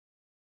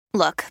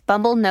Look,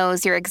 Bumble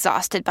knows you're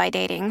exhausted by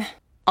dating.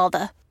 All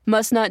the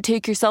must not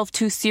take yourself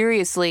too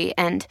seriously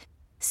and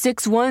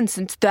 6'1"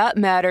 since that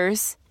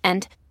matters.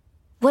 And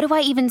what do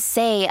I even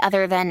say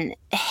other than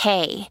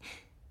hey?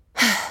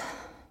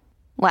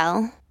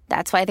 Well,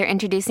 that's why they're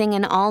introducing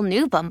an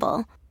all-new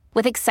Bumble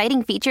with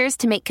exciting features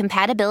to make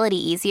compatibility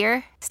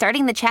easier,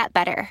 starting the chat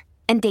better,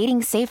 and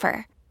dating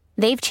safer.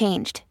 They've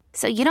changed,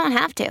 so you don't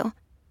have to.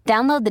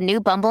 Download the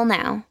new Bumble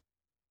now.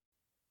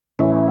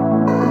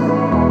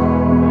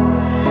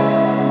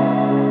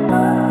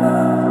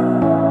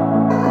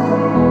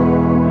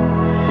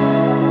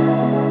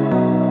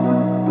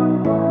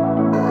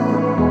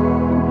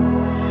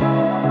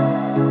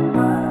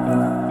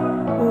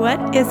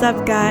 What is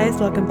up, guys?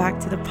 Welcome back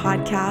to the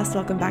podcast.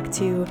 Welcome back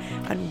to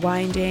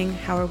Unwinding.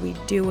 How are we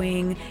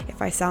doing?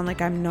 If I sound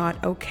like I'm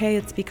not okay,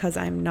 it's because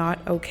I'm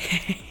not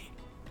okay.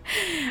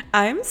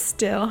 I'm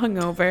still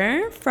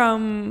hungover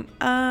from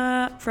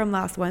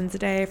last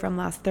Wednesday, from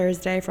last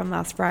Thursday, from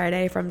last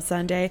Friday, from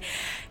Sunday.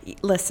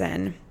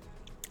 Listen,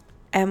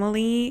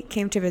 Emily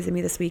came to visit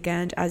me this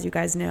weekend, as you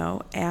guys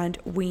know, and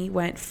we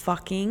went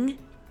fucking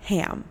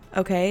ham,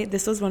 okay?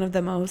 This was one of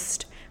the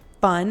most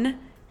fun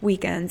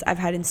weekends I've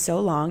had in so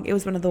long. It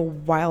was one of the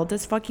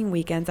wildest fucking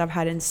weekends I've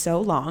had in so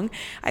long.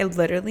 I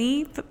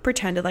literally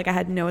pretended like I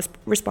had no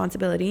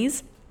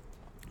responsibilities.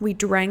 We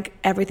drank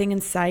everything in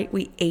sight.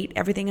 We ate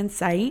everything in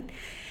sight.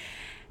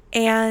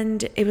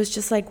 And it was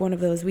just like one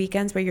of those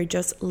weekends where you're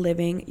just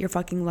living your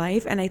fucking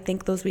life. And I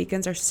think those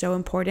weekends are so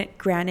important.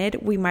 Granted,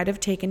 we might have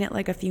taken it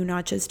like a few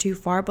notches too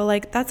far, but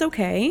like, that's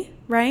okay,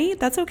 right?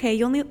 That's okay.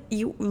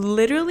 You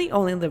literally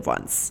only live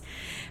once.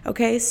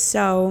 Okay.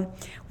 So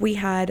we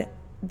had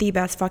the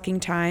best fucking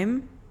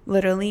time.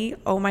 Literally,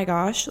 oh my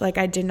gosh, like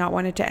I did not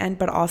want it to end,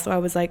 but also I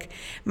was like,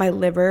 my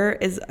liver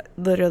is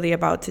literally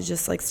about to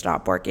just like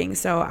stop working,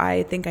 so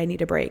I think I need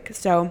a break.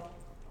 So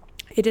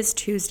it is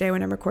Tuesday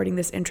when I'm recording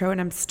this intro, and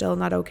I'm still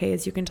not okay,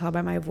 as you can tell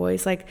by my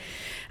voice. Like,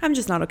 I'm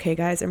just not okay,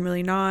 guys. I'm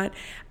really not.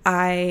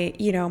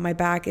 My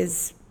back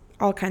is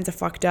all kinds of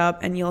fucked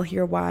up, and you'll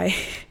hear why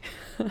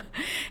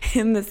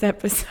in this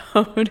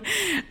episode.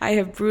 I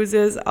have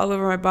bruises all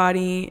over my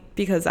body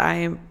because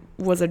I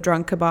was a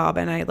drunk kebab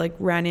and I like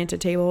ran into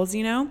tables,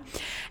 and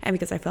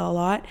because I fell a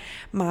lot.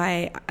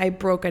 I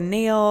broke a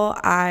nail.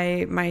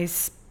 My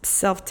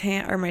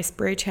self-tan or my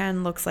spray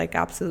tan looks like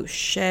absolute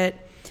shit.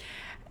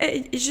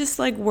 It's just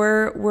like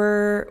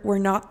we're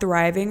not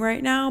thriving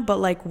right now,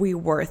 but like we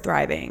were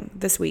thriving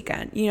this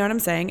weekend. You know what I'm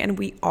saying? And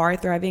we are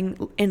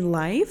thriving in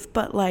life,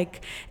 but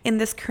like in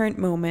this current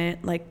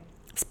moment, like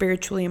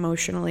spiritually,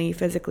 emotionally,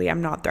 physically,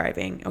 I'm not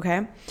thriving,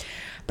 okay?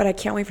 But I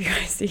can't wait for you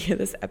guys to hear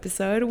this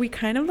episode. We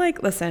kind of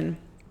like, listen,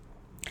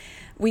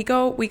 we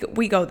go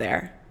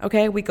there,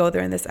 okay? We go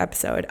there in this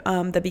episode.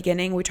 The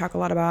beginning, we talk a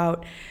lot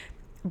about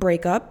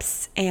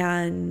breakups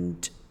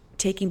and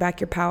taking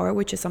back your power,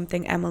 which is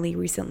something Emily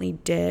recently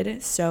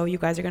did. So you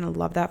guys are going to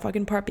love that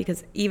fucking part,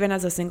 because even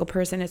as a single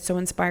person, it's so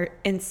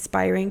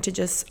inspiring to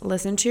just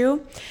listen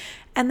to.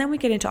 And then we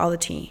get into all the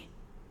tea,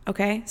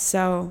 okay?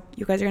 So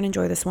you guys are going to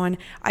enjoy this one.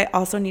 I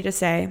also need to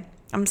say,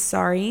 I'm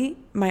sorry,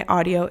 my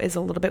audio is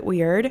a little bit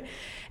weird.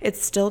 It's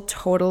still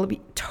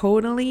totally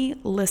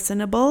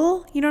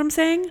listenable, you know what I'm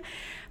saying?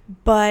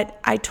 But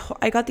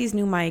I got these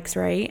new mics,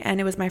 right?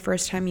 And it was my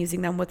first time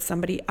using them with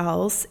somebody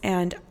else,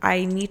 and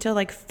I need to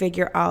like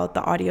figure out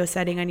the audio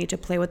setting. I need to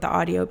play with the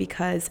audio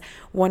because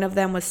one of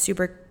them was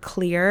super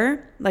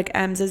clear. Like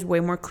Em's is way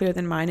more clear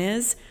than mine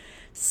is.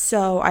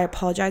 So I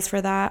apologize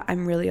for that.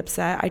 I'm really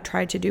upset. I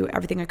tried to do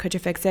everything I could to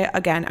fix it.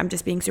 Again, I'm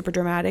just being super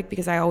dramatic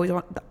because I always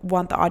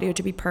want the audio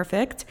to be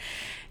perfect.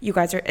 You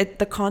guys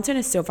the content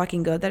is so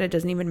fucking good that it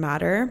doesn't even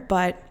matter.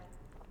 But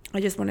I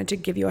just wanted to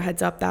give you a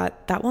heads up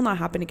that will not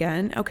happen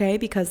again, okay?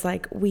 Because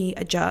like we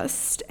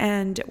adjust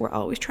and we're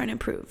always trying to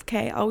improve,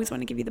 okay? I always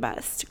want to give you the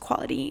best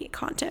quality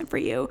content for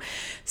you.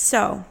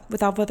 So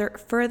without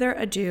further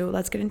ado,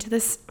 let's get into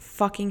this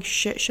fucking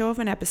shit show of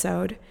an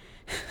episode.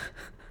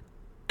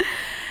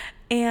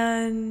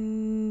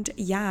 And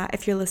yeah,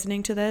 if you're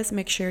listening to this,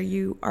 make sure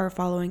you are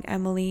following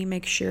Emily.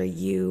 Make sure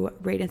you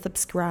rate and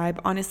subscribe.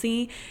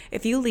 Honestly,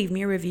 if you leave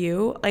me a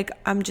review, like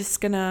I'm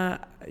just gonna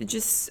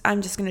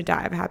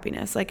die of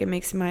happiness. Like it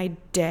makes my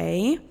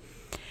day.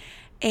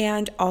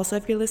 And also,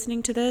 if you're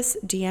listening to this,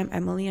 DM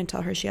Emily and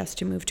tell her she has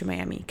to move to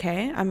Miami,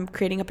 okay? I'm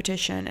creating a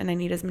petition and I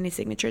need as many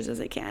signatures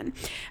as I can.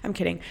 I'm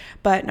kidding,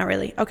 but not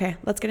really. Okay,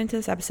 let's get into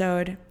this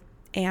episode.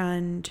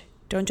 And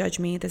don't judge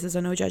me. This is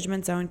a no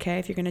judgment zone, okay?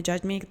 If you're going to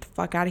judge me, get the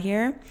fuck out of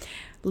here.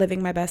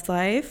 Living my best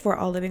life. We're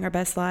all living our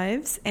best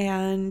lives.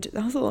 And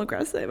that was a little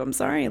aggressive. I'm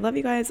sorry. I love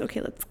you guys.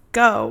 Okay, let's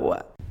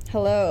go.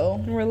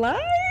 Hello. We're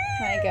live.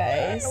 Hi,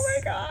 guys. Oh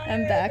my God.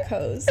 I'm back,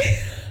 host.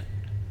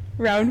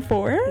 Round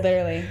 4?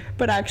 Literally.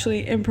 But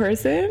actually in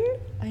person?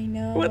 I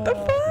know. What the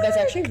fuck? That's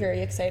actually very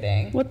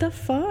exciting. What the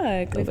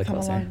fuck? We've come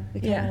a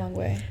long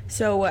way.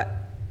 So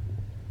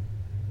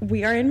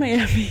we are in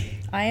Miami.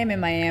 I am in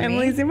Miami.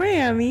 Emily's in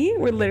Miami.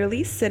 We're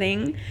literally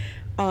sitting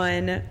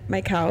on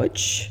my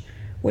couch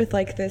with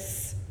like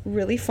this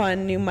really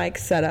fun new mic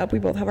setup. We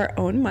both have our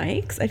own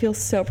mics. I feel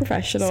so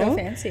professional. So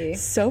fancy.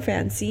 So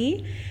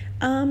fancy.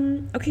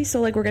 Okay,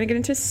 so like we're gonna get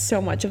into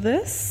so much of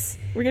this.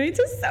 We're getting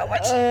into so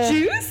much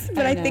juice.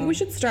 But I think we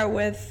should start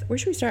with, where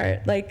should we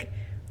start? Like,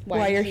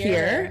 why you're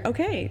here.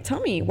 Okay, tell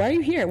me, why are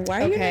you here?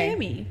 Why are you in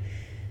Miami?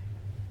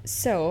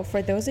 So,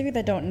 for those of you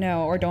that don't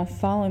know or don't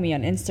follow me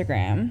on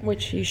Instagram,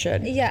 Which you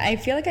should. yeah, I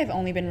feel like I've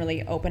only been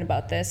really open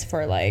about this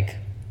for like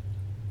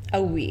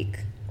a week.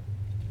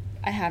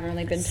 I haven't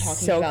really been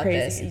talking about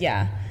crazy. this.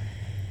 Yeah.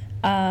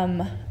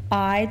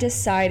 I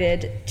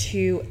decided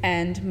to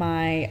end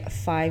my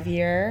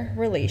 5-year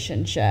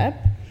relationship.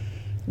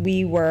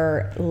 We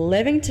were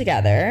living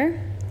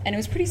together, and it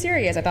was pretty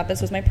serious. I thought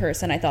this was my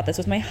person. I thought this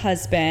was my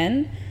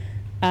husband.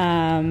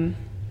 And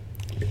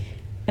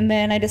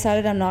then I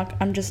decided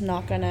I'm just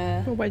not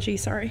gonna. Oh, YG,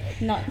 sorry.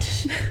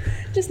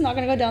 Just not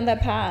gonna go down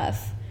that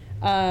path.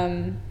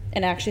 And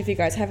actually, if you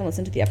guys haven't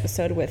listened to the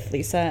episode with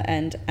Lisa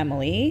and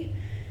Emily,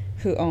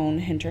 who own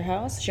Hinter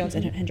House, she owns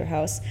Hinter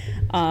House.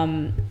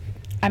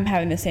 I'm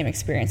having the same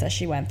experience that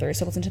she went through.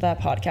 So listen to that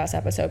podcast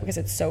episode because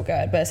it's so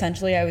good. But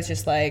essentially, I was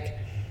just like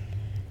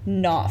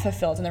not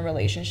fulfilled in the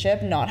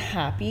relationship, not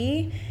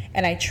happy.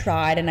 And I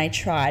tried and I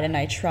tried and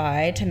I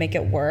tried to make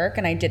it work.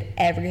 And I did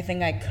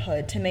everything I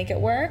could to make it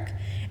work.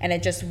 And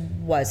it just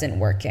wasn't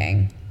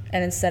working.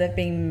 And instead of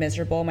being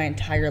miserable my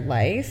entire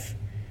life,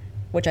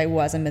 which I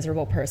was a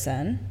miserable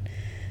person,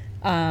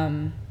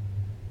 I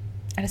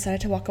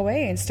decided to walk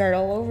away and start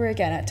all over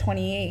again at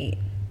 28,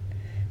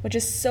 which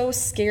is so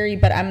scary.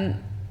 But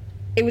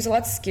it was a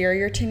lot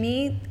scarier to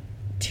me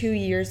 2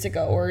 years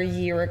ago or a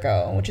year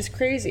ago, which is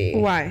crazy.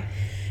 Why?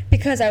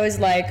 Because I was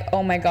like,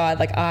 oh my God,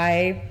 like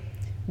I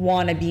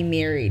want to be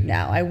married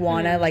now. I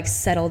want to like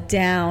settle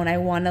down. I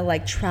want to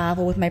like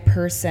travel with my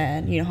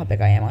person. You know how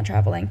big I am on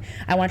traveling.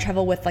 I want to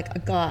travel with like a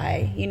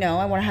guy, you know,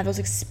 I want to have those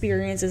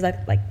experiences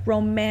like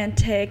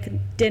romantic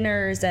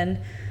dinners and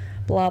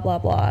blah, blah,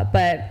 blah.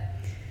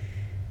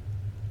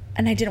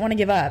 And I didn't want to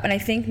give up. And I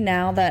think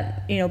now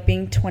that, you know,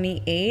 being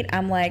 28,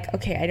 I'm like,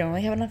 okay, I don't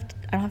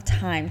have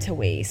time to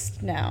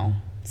waste now.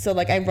 So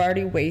like I've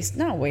already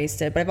not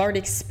wasted, but I've already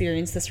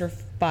experienced this for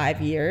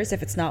 5 years.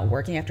 If it's not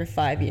working after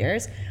 5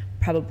 years,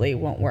 probably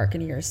won't work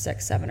in years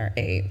 6, 7, or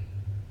 8.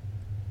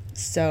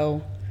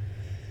 So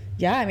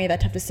yeah, I made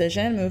that tough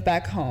decision, moved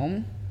back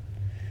home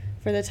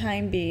for the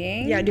time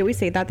being. Yeah, did we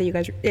say that you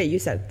guys, yeah, you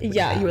said,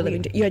 yeah, you were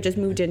you had just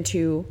moved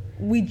into.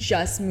 We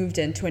just moved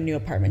into a new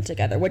apartment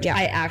together, which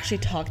I actually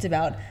talked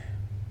about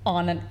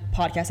on a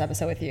podcast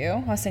episode with you. I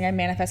was saying I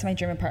manifested my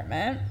dream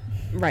apartment.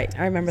 Right,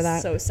 I remember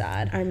that. So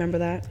sad. I remember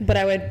that. But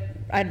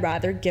I'd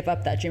rather give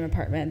up that dream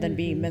apartment than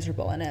be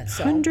miserable in it.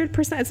 So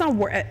 100%. It's not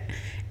worth it.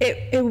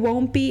 It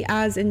won't be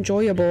as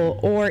enjoyable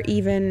or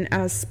even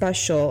as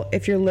special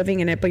if you're living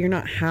in it, but you're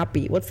not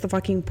happy. What's the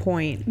fucking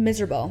point?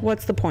 Miserable.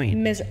 What's the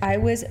point? I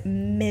was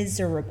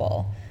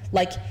miserable.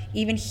 Like,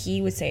 even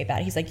he would say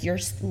that. He's like, you're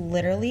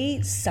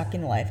literally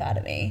sucking the life out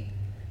of me.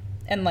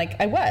 And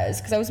like, I was,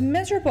 because I was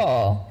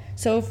miserable.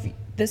 So if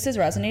this is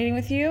resonating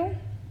with you,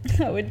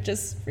 I would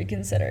just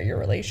reconsider your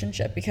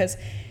relationship, because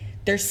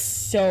there's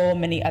so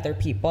many other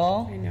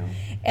people. I know.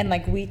 And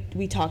like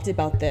we talked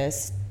about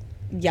this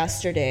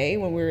yesterday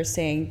when we were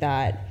saying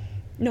that,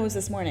 no, it was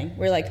this morning.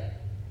 We're like,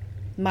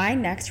 my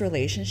next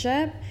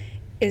relationship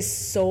is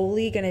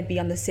solely going to be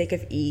on the sake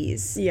of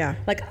ease. Yeah.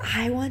 Like,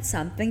 I want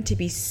something to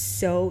be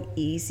so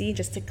easy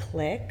just to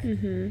click.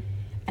 Mm-hmm.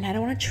 And I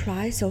don't want to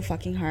try so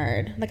fucking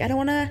hard. Like, I don't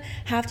want to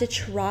have to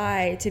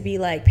try to be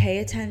like, pay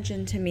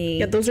attention to me.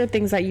 Yeah, those are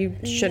things that you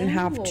shouldn't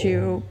have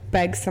to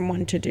beg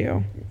someone to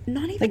do.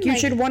 Not even like you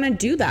should want to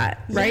do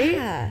that, right?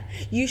 Yeah.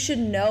 You should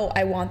know,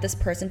 I want this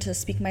person to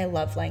speak my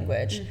love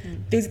language.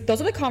 Mm-hmm.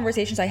 Those are the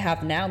conversations I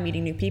have now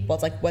meeting new people.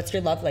 It's like, what's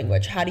your love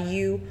language? How do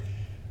you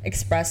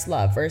express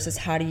love versus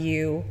how do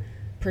you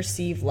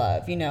perceive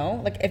love, you know?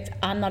 Like, if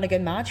I'm not a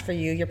good match for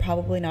you, you're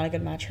probably not a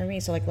good match for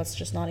me. So like, let's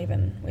just not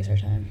even waste our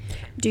time.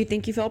 Do you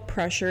think you felt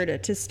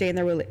pressured to stay in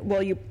the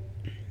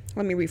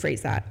let me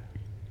rephrase that.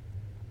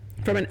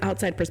 From an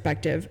outside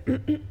perspective,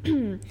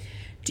 do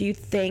you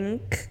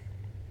think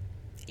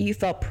you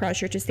felt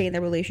pressure to stay in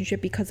the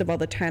relationship because of all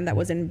the time that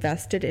was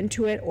invested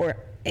into it,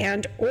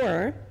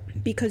 or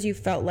because you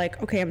felt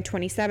like, okay, I'm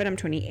 27, I'm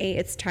 28,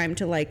 it's time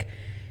to like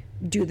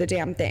do the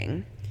damn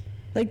thing?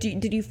 Like,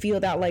 did you feel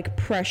that like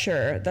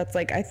pressure that's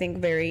like, I think,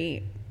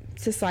 very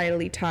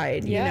societally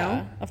tied, you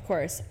know? Of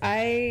course.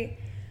 I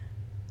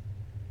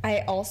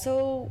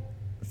also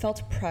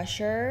felt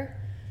pressure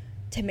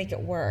to make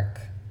it work.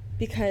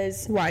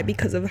 Because why?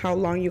 Because of how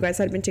long you guys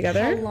had been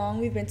together? How long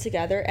we've been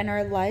together, and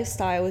our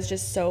lifestyle was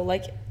just so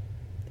like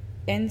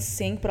in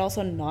sync, but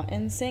also not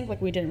in sync.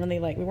 Like, we didn't really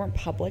we weren't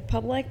public,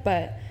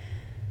 but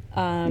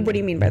what do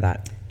you mean by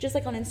that? Just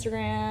like on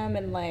Instagram,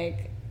 and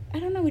like, I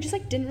don't know, we just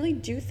like didn't really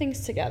do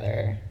things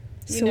together.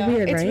 So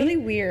weird, right? It's really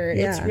weird.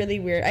 Yeah. It's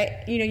really weird.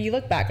 You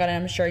look back on it,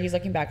 I'm sure he's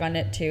looking back on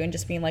it too, and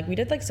just being like, we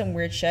did like some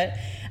weird shit.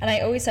 And I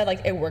always said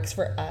like, it works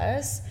for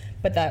us,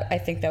 but that I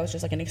think that was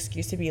just like an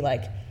excuse to be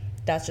like,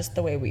 that's just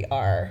the way we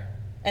are.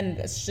 And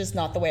it's just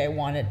not the way I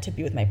want it to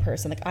be with my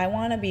person. Like, I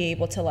want to be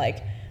able to,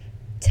 like,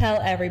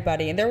 tell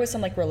everybody. And there was some,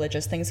 like,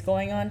 religious things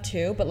going on,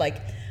 too. But,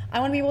 like, I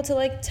want to be able to,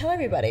 like, tell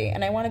everybody.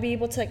 And I want to be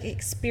able to, like,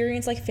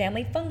 experience, like,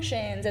 family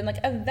functions and, like,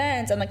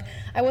 events. And, like,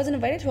 I wasn't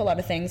invited to a lot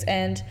of things.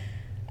 And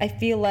I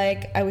feel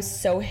like I was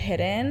so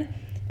hidden.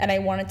 And I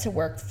wanted to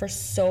work for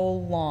so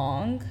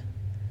long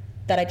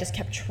that I just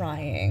kept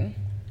trying.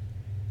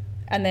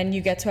 And then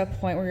you get to a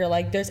point where you're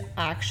like, there's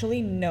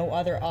actually no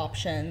other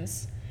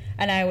options.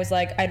 And I was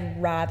like, I'd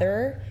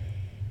rather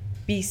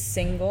be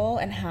single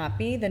and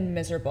happy than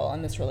miserable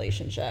in this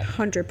relationship.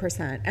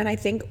 100%. And I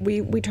think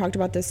we talked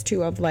about this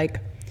too, of like,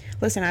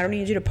 listen, I don't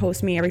need you to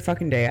post me every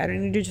fucking day. I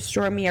don't need you to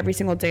destroy me every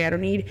single day. I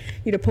don't need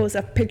you to post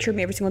a picture of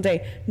me every single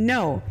day.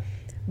 No.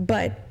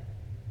 But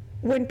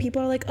when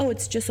people are like, oh,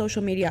 it's just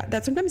social media,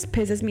 that sometimes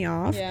pisses me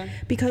off. Yeah.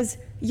 Because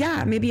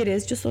yeah, maybe it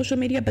is just social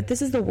media, but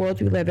this is the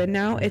world we live in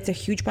now. It's a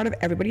huge part of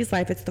everybody's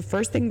life. It's the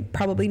first thing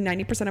probably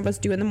 90% of us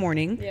do in the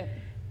morning. Yeah.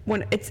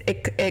 When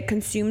it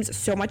consumes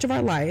so much of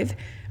our lives.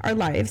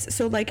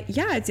 So like,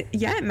 yeah,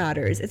 it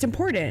matters. It's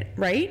important,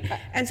 right?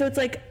 And so it's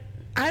like,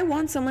 I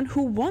want someone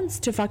who wants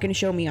to fucking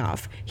show me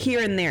off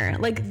here and there.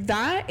 Like,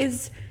 that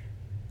is,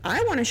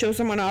 I want to show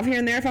someone off here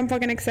and there if I'm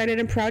fucking excited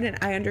and proud. And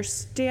I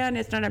understand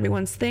it's not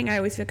everyone's thing. I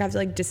always feel like I have to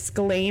like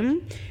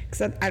disclaim,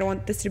 because I don't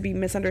want this to be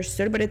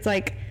misunderstood, but it's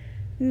like,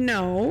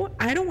 no,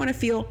 I don't want to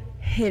feel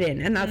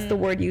hidden. And that's the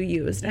word you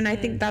used. And I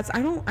think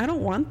I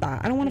don't want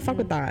that. I don't want to fuck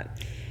with that.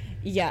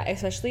 Yeah,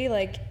 especially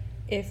like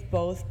if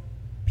both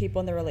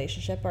people in the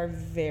relationship are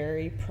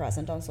very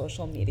present on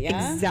social media.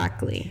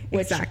 Exactly.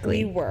 Which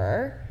we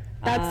were.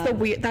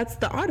 That's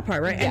the odd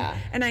part, right? Yeah.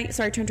 And I,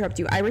 sorry to interrupt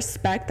you, I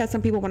respect that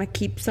some people want to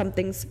keep some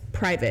things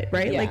private,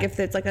 right? Yeah. Like if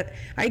it's like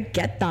I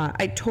get that.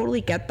 I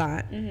totally get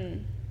that.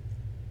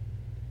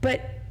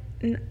 But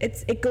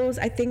it goes,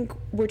 I think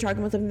we're talking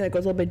about something that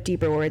goes a little bit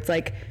deeper, where it's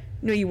like,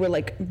 no, you were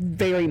like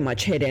very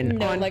much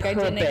hidden on like purpose.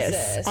 I didn't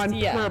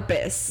exist.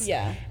 Purpose.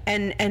 Yeah.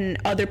 And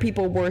other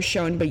people were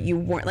shown, but you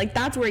weren't. Like,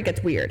 that's where it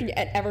gets weird. Yeah,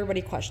 and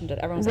everybody questioned it.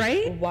 Everyone's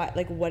right?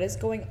 like, what is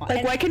going on? Like,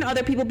 and why can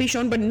other people be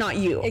shown but not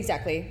you?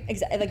 Exactly.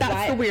 Like,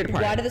 that's the weird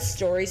part. Why do the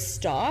stories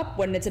stop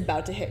when it's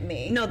about to hit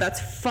me? No,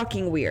 that's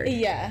fucking weird.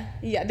 Yeah.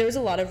 There was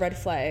a lot of red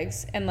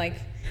flags, and like,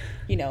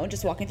 you know,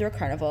 just walking through a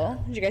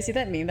carnival. Did you guys see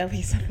that meme that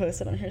Lisa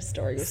posted on her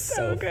story? It was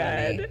so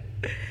funny.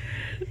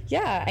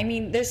 Yeah, I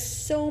mean, there's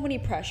so many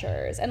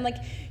pressures, and like,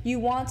 you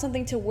want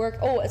something to work.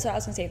 Oh, so I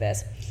was gonna say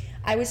this.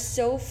 I was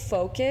so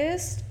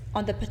focused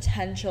on the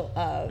potential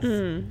of,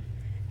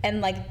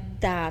 and like,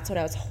 that's what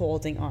I was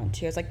holding on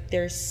to. I was like,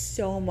 there's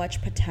so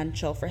much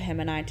potential for him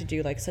and I to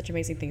do like such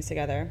amazing things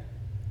together,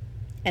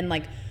 and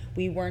like,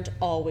 we weren't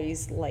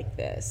always like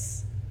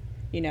this.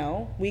 You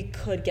know, we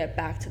could get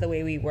back to the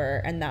way we were,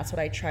 and that's what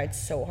I tried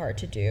so hard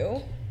to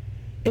do.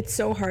 It's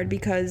so hard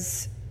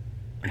because,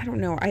 I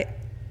don't know,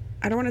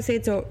 I don't want to say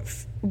it's a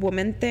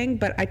woman thing,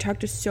 but I talked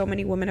to so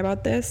many women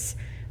about this,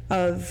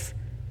 of,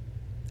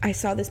 I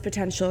saw this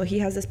potential, he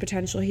has this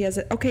potential, he has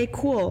it, okay,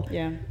 cool.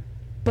 Yeah.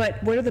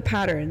 But what are the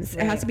patterns?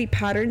 Right. It has to be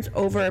patterns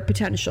over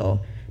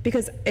potential,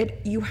 because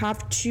you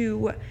have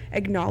to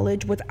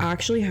acknowledge what's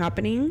actually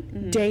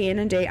happening day in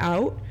and day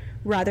out,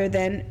 rather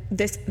than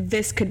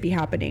this could be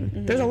happening.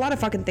 There's a lot of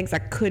fucking things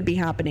that could be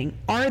happening.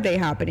 Are they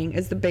happening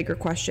is the bigger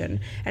question.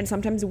 And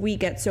sometimes we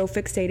get so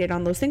fixated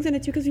on those things, and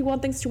it's because we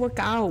want things to work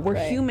out.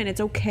 We're human.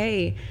 It's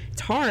okay.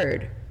 It's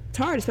hard,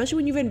 especially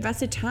when you've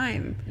invested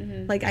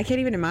time. Like, I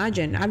can't even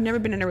imagine. I've never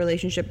been in a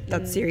relationship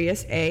that's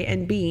serious, A,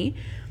 and B,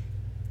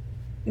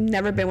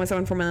 never been with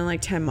someone for more than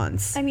like 10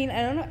 months. I mean,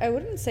 I don't know. I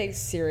wouldn't say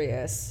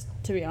serious,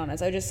 to be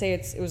honest. I would just say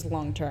it was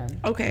long term.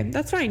 Okay,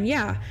 that's fine.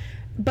 Yeah.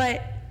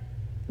 But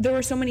there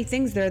were so many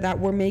things there that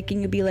were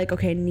making you be like,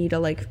 okay, I need to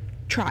like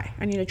try.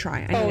 I need to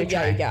try.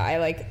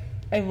 Yeah.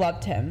 I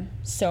loved him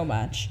so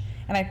much,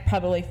 and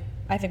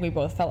I think we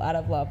both fell out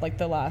of love like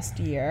the last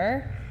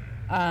year.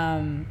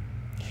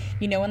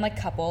 You know, when like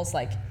couples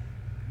like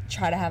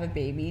try to have a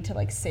baby to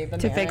like save the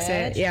marriage, fix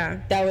it. Yeah,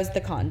 that was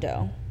the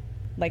condo.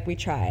 Like, we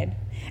tried,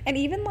 and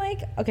even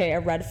like, okay, a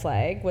red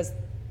flag was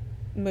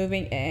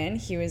moving in.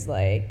 He was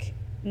like,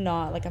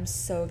 not like, I'm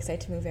so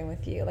excited to move in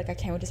with you. Like, I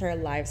can't wait to start our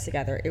lives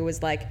together. It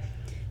was like,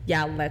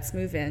 yeah, let's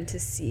move in to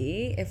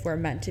see if we're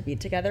meant to be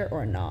together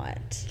or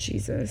not.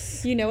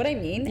 Jesus. You know what I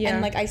mean? Yeah.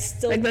 And like, I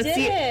still like, let's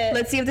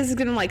see if this is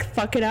gonna like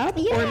fuck it up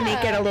or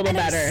make it a little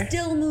better. I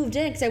still moved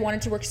in because I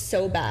wanted to work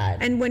so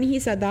bad. And when he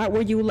said that,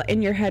 were you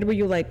in your head, were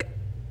you like,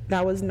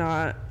 that was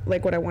not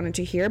like what I wanted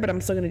to hear, but I'm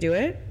still gonna do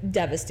it?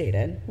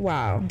 Devastated.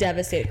 Wow.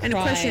 Devastated. And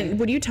crying. a question,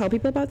 would you tell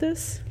people about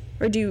this?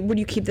 Or would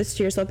you keep this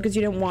to yourself because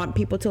you didn't want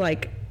people to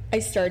like... I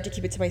started to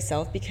keep it to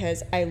myself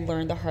because I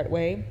learned the hard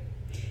way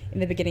in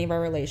the beginning of our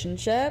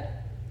relationship.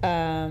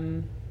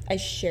 I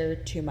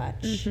shared too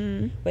much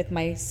with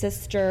my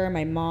sister,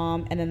 my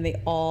mom, and then they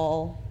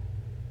all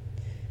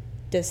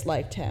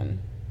disliked him,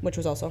 which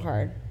was also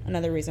hard.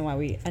 Another reason why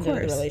we ended the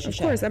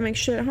relationship. Of course, that makes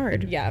shit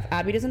hard. Yeah, if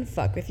Abby doesn't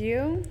fuck with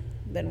you,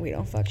 then we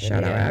don't fuck with you.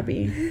 Shout out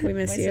Abby. We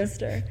miss My you.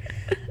 sister.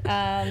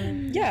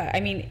 Yeah, I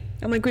mean,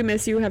 I'm like, we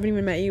miss you. Haven't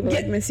even met you, but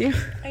like, miss you.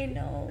 I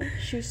know.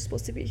 She was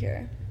supposed to be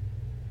here.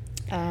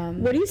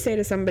 What do you say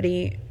to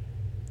somebody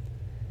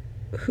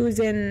who's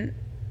in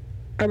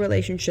a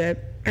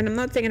relationship? And I'm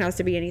not saying it has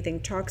to be anything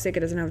toxic.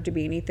 It doesn't have to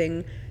be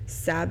anything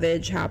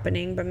savage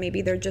happening, but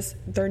maybe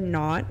they're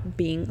not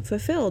being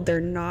fulfilled. They're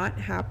not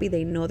happy.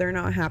 They know they're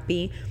not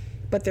happy,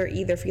 but they're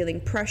either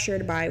feeling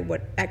pressured by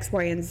what X,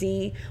 Y, and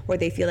Z, or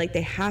they feel like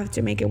they have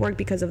to make it work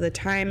because of the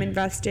time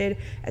invested,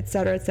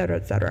 etc., etc.,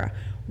 etc.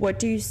 What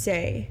do you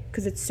say?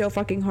 Because it's so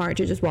fucking hard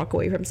to just walk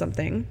away from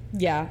something.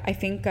 Yeah, I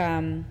think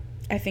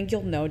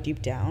you'll know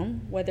deep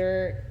down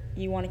whether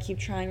you want to keep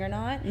trying or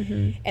not.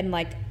 And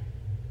like,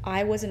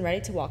 I wasn't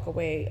ready to walk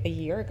away a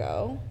year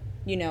ago,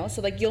 you know?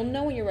 So like, you'll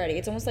know when you're ready.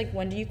 It's almost like,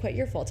 when do you quit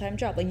your full-time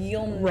job? Like,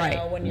 you'll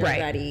know when you're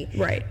ready.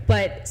 Right.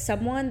 But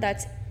someone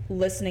that's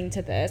listening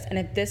to this, and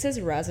if this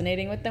is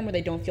resonating with them where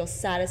they don't feel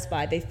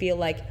satisfied, they feel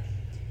like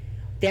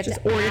they have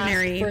just to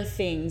ordinary ask for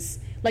things.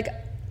 Like,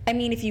 I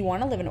mean, if you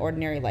want to live an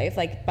ordinary life,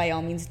 like, by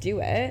all means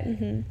do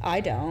it. I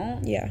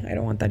don't. Yeah, I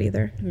don't want that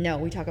either. No,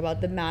 we talk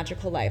about the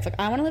magical life. Like,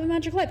 I want to live a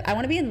magical life. I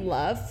want to be in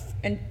love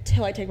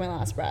until I take my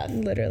last breath.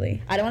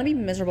 Literally. I don't want to be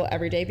miserable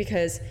every day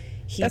because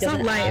That's doesn't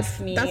not life. ask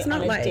me That's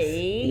not on a life.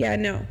 date. Yeah,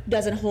 no.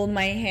 Doesn't hold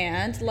my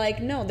hand.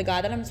 Like, no, the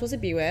guy that I'm supposed to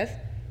be with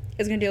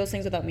is going to do those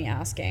things without me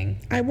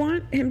asking. I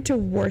want him to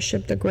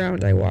worship the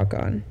ground I walk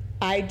on.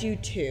 I do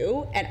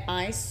too. And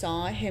I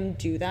saw him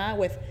do that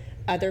with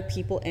other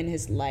people in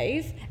his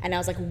life. And I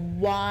was like,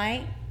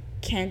 why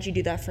can't you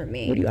do that for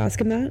me? Would you ask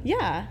him that?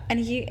 Yeah. And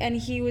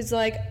he was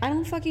like, I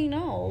don't fucking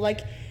know.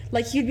 Like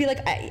he'd be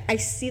like, I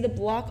see the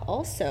block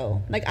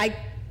also. Like, I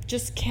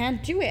just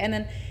can't do it. And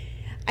then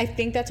I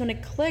think that's when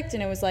it clicked,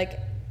 and it was like,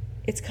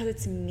 it's because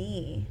it's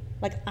me.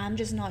 Like, I'm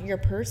just not your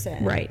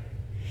person. Right.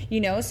 You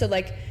know? So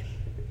like,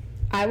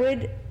 I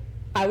would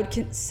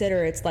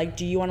consider, it's like,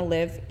 do you want to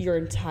live your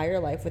entire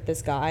life with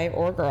this guy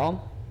or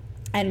girl,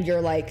 and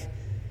you're like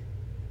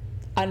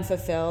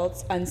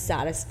unfulfilled,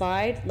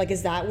 unsatisfied? Like,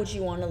 is that what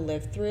you want to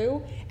live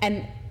through?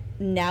 And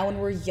now when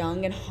we're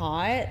young and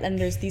hot and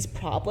there's these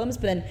problems,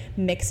 but then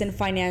mix in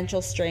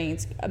financial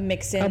strains,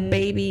 mix in A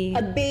baby,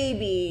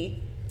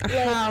 a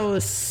like,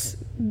 house,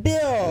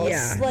 bills.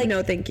 Yeah. Like,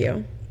 no, thank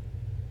you.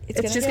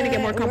 It's just gonna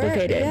get more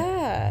complicated.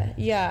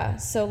 Yeah.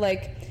 So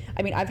like,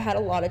 I mean, I've had a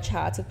lot of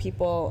chats with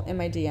people in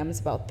my DMs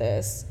about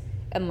this,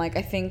 and like,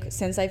 I think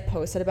since I've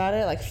posted about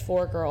it, like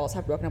 4 girls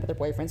have broken up with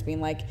their boyfriends,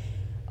 being like,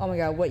 oh my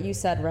god, what you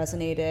said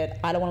resonated.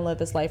 I don't want to live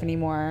this life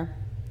anymore.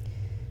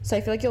 So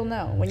I feel like you'll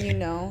know. When you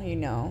know, you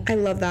know. I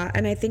love that.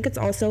 And I think it's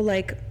also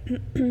like,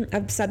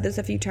 I've said this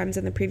a few times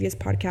in the previous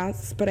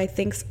podcasts, but I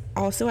think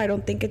also, I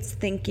don't think it's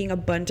thinking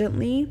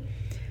abundantly,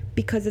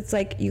 because it's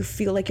like, you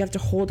feel like you have to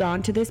hold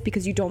on to this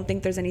because you don't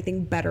think there's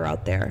anything better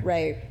out there.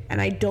 Right. And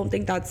I don't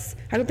think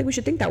we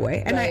should think that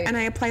way. And right.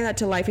 I apply that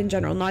to life in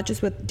general, not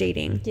just with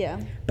dating.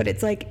 Yeah. But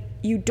it's like,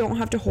 you don't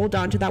have to hold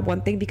on to that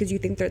one thing because you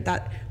think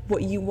that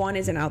what you want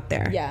isn't out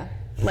there. Yeah.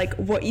 Like,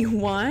 what you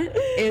want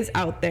is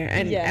out there.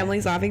 And yeah.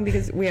 Emily's laughing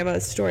because we have a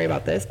story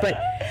about this, but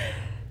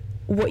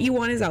what you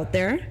want is out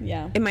there.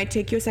 Yeah. It might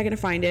take you a second to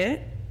find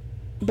it,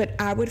 but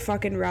I would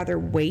fucking rather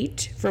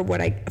wait for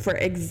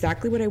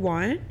exactly what I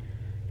want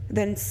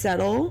than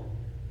settle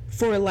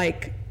for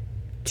like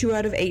 2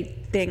 out of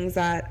 8 things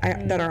that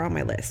are on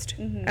my list.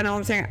 Mm-hmm. And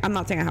I'm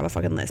not saying I have a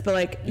fucking list, but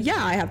like,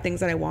 yeah, I have things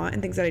that I want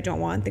and things that I don't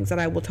want, things that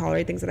I will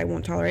tolerate, things that I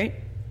won't tolerate.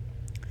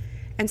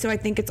 And so I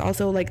think it's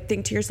also like,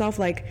 think to yourself,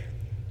 like,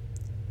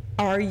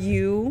 do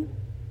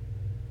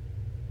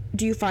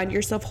you find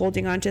yourself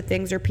holding on to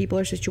things or people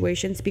or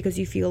situations because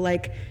you feel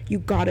like you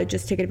gotta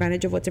just take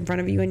advantage of what's in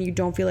front of you and you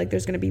don't feel like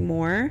there's gonna be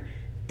more?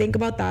 Think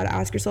about that.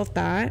 Ask yourself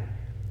that,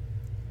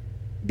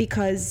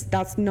 because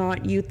that's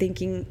not you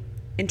thinking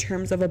in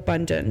terms of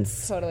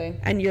abundance. Totally.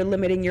 And you're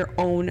limiting your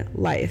own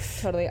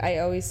life. Totally. I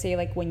always say,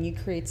 like, when you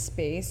create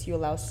space, you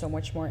allow so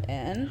much more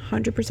in.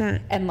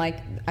 100%. And like,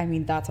 I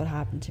mean, that's what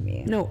happened to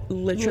me. No,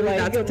 literally, like,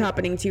 that's what's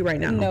happening to you right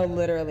now. No,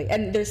 literally.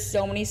 And there's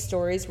so many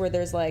stories where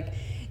there's like,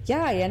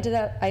 yeah, I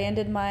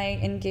ended my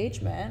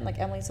engagement. Like,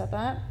 Emily said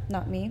that,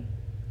 not me.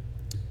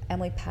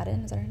 Emily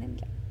Patton, is that her name?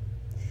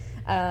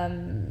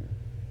 Yeah.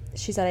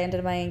 She said I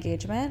ended my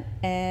engagement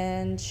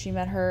and she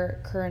met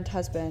her current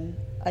husband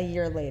a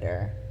year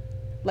later.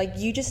 Like,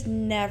 you just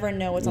never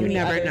know what's on the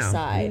other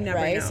side,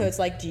 right? So it's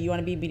like, do you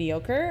want to be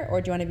mediocre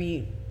or do you want to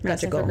be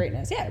destined for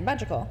greatness? Yeah,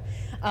 magical.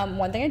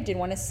 One thing I did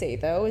want to say,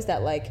 though, is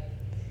that, like,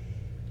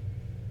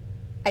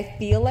 I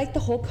feel like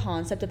the whole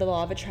concept of the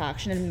law of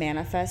attraction and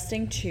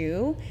manifesting,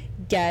 too,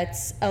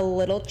 gets a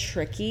little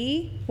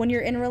tricky when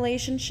you're in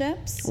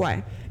relationships.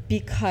 Why?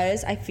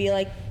 Because I feel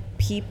like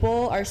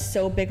people are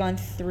so big on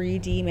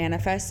 3D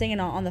manifesting and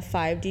not on the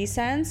 5D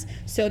sense.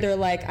 So they're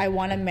like, I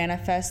want to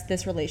manifest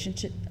this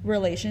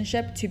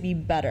relationship to be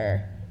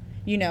better,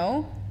 you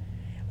know?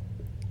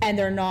 And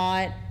they're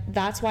not.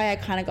 That's why I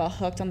kind of got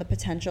hooked on the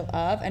potential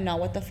of, and not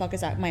what the fuck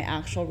is at my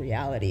actual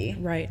reality.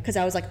 Right. Because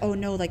I was like, oh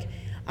no, like,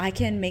 I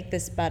can make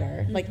this better.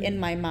 Mm-hmm. Like, in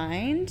my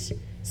mind,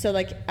 So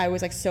like I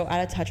was like so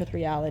out of touch with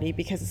reality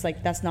because it's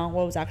like that's not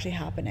what was actually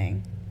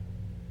happening.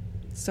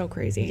 So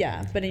crazy.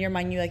 Yeah, but in your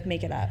mind you like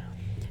make it up.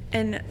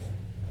 And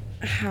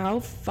how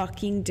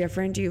fucking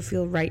different do you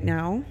feel right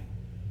now?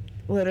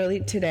 Literally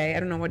today, I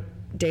don't know what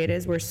day it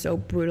is, we're so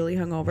brutally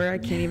hungover. I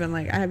can't even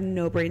like, I have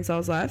no brain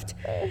cells left.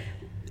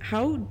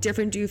 How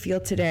different do you feel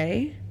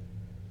today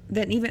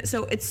than even,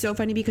 so it's so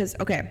funny because,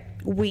 okay,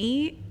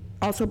 we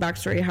also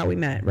backstory how we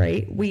met,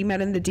 right? We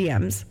met in the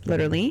DMs,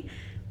 literally.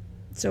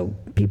 So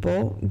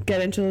people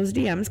get into those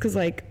DMs because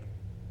like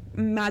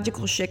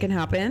magical shit can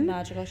happen.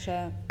 Magical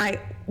shit.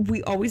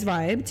 We always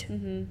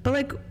vibed, but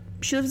like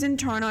she lives in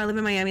Toronto, I live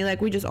in Miami,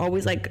 like we just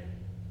always like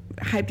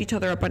hyped each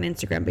other up on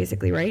Instagram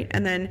basically, right?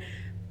 And then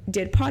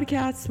did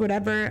podcasts,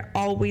 whatever.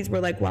 Always were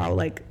like, wow,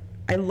 like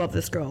I love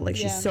this girl, like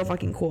she's so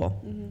fucking cool.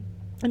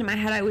 And in my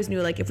head I always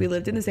knew like if we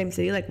lived in the same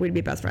city, like we'd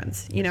be best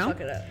friends, you know?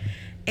 Fuck it up.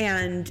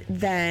 And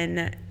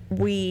then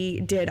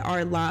we did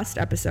our last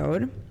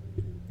episode,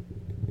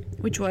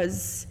 which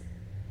was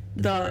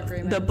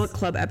the book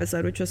club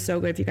episode, which was so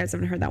good. If you guys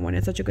haven't heard that one,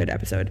 it's such a good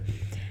episode.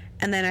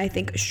 And then I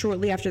think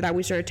shortly after that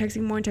we started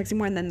texting more,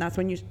 and then that's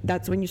when you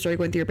started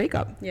going through your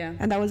breakup. Yeah.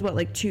 And that was what,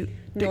 like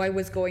No, I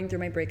was going through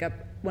my breakup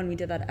when we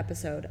did that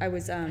episode. I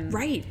was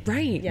right.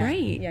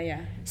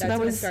 Yeah. So That's that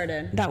when was it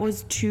started. That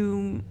was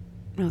 3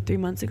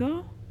 months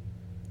ago.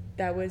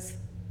 That was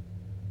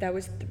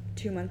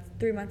 3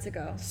 months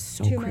ago.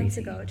 So 2 crazy. months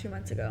ago. 2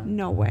 months ago.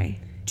 No way.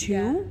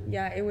 2?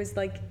 Yeah, it was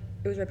right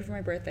before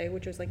my birthday,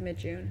 which was like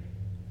mid-June.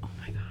 Oh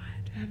my god.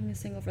 I haven't been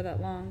single for that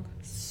long.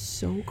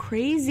 So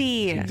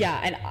crazy. Yeah,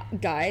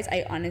 and guys,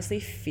 I honestly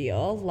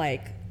feel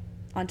like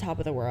on top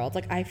of the world.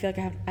 Like I feel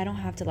like I don't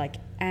have to like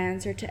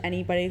answer to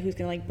anybody who's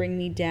gonna like bring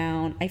me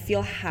down. I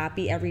feel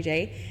happy every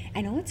day.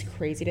 I know it's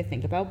crazy to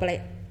think about,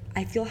 but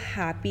I feel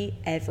happy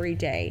every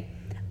day.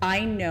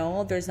 I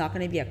know there's not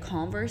going to be a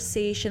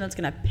conversation that's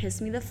going to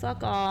piss me the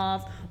fuck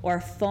off, or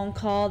a phone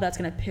call that's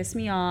going to piss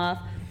me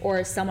off,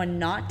 or someone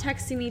not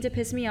texting me to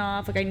piss me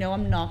off. Like I know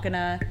I'm not going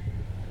to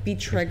be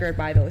triggered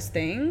by those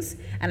things,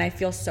 and I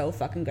feel so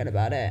fucking good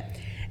about it.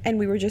 And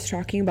we were just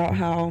talking about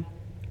how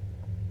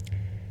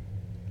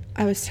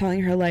I was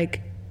telling her,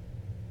 like,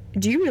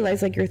 do you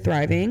realize like you're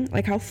thriving?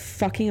 Like how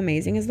fucking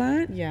amazing is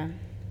that? Yeah.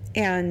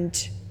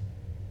 And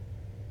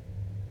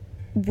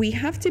we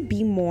have to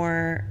be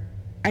more,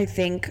 I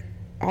think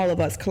all of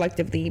us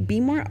collectively,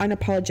 be more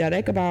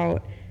unapologetic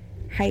about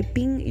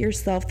hyping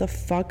yourself the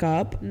fuck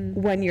up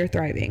when you're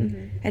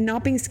thriving, and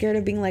not being scared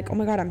of being like, oh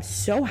my god, I'm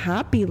so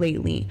happy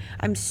lately,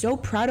 I'm so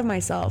proud of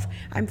myself,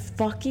 I'm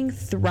fucking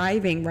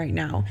thriving right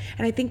now.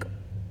 And I think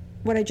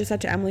what I just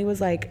said to Emily was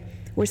like,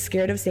 we're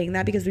scared of saying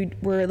that because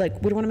we're like,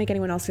 we don't want to make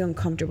anyone else feel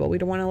uncomfortable. We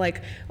don't want to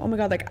like, oh my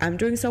god, like I'm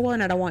doing so well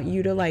and I don't want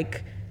you to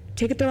like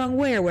take it the wrong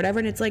way or whatever.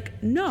 And it's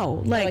like,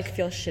 no, like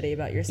feel shitty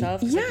about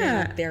yourself. Yeah, like you're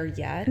not there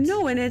yet.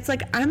 No, and it's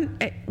like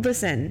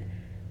listen,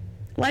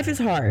 life is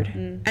hard,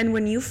 and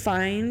when you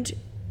find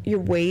your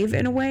wave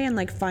in a way and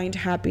like find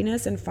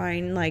happiness and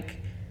find like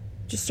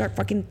just start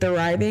fucking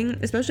thriving,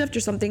 especially after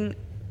something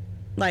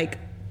like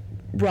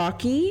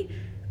rocky,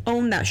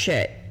 own that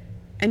shit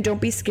and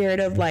don't be scared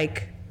of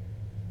like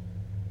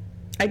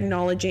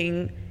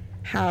acknowledging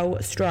how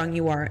strong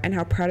you are and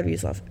how proud of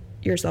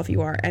yourself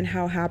you are and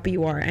how happy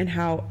you are and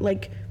how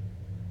like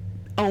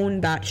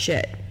own that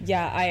shit.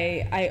 Yeah,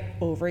 I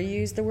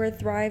overuse the word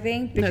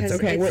thriving because that's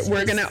okay.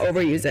 We're gonna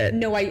overuse it.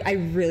 No, I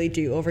really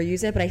do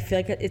overuse it, but I feel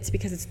like it's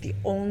because it's the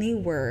only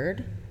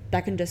word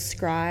that can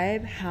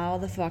describe how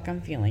the fuck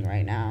I'm feeling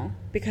right now,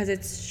 because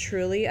it's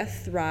truly a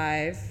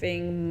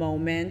thriving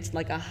moment,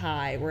 like a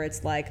high where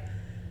it's like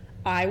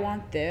I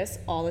want this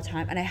all the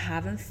time, and I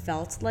haven't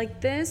felt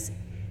like this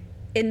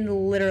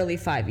in literally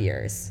 5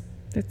 years.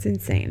 That's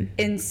insane.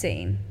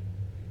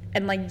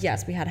 And like,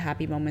 yes, we had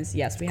happy moments.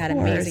 Yes, we had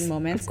amazing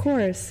moments. Of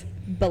course.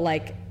 But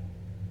like,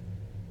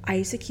 I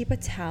used to keep a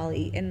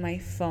tally in my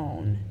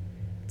phone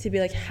to be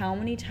like, how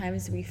many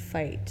times do we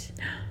fight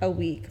a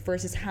week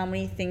versus how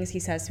many things he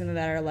says to me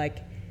that are like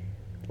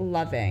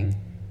loving.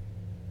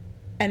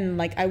 And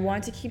like, I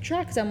wanted to keep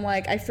track because I'm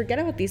like, I forget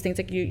about these things.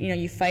 Like you know,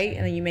 you fight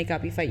and then you make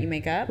up, you fight, you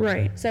make up.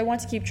 Right. So I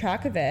want to keep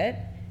track of it,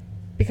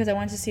 because I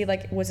wanted to see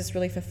like, was this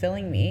really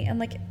fulfilling me? And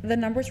like the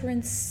numbers were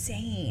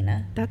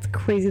insane. That's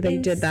crazy that you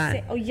did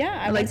that. Oh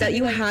yeah, I like that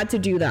you had to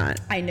do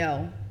that. I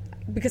know,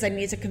 because I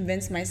needed to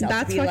convince myself.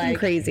 That's to be fucking like,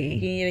 crazy. You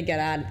need to get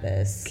out of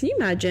this. Can you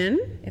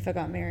imagine if I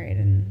got married?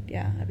 And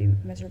yeah, I'd be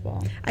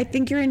miserable. I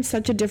think you're in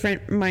such a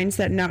different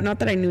mindset now. Not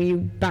that I knew you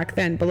back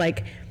then, but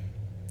like,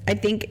 I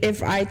think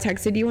if I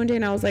texted you one day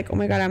and I was like, oh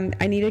my god,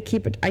 I need to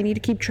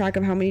keep track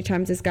of how many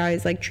times this guy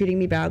is like treating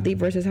me badly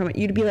versus how much,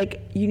 you'd be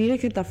like, you need to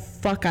get the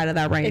fuck out of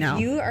that right now.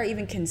 If you are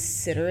even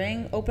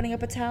considering opening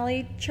up a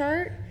tally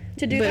chart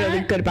to do literally,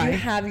 that, goodbye. you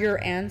have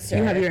your answer.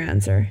 You have your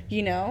answer.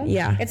 You know?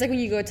 Yeah. It's like when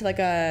you go to like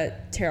a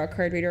tarot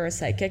card reader or a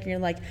psychic and you're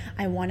like,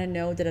 I want to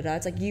know da-da-da.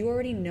 It's like, you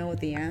already know what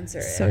the answer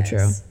is. So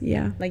true.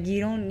 Yeah. Like, you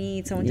don't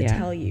need someone to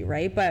tell you,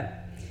 right? But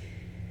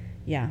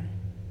yeah,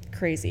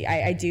 crazy.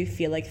 I do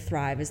feel like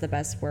thrive is the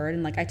best word,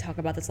 and like I talk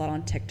about this a lot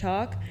on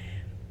TikTok,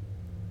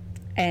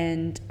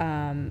 and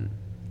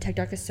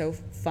TikTok is so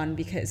fun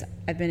because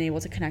I've been able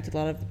to connect with a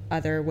lot of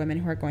other women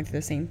who are going through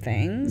the same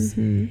things,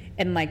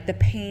 and like the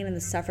pain and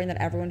the suffering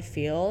that everyone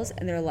feels,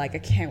 and they're like, I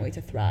can't wait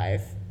to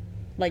thrive.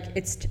 Like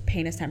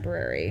pain is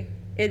temporary.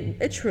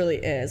 It truly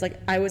is. Like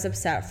I was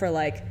upset for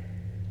like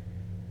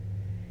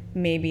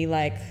maybe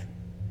like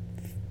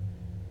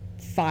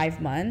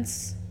 5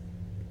 months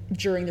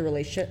during the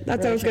relationship.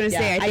 That's what I was going to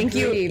say. I think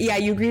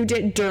you grieved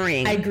it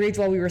during. I grieved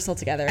while we were still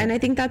together. And I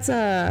think that's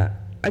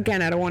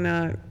again, I don't want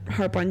to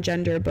harp on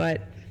gender,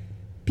 but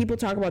people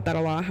talk about that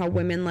a lot, how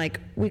women, like,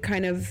 we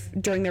kind of,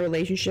 during their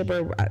relationship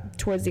or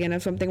towards the end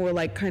of something, we're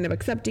like kind of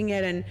accepting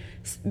it and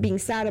being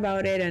sad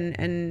about it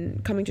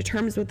and coming to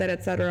terms with it,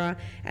 etc.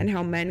 And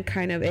how men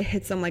kind of, it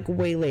hits them like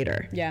way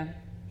later. Yeah.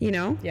 You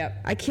know?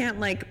 Yep. I can't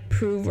like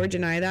prove or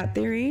deny that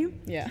theory.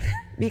 Yeah.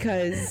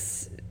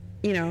 Because,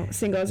 you know,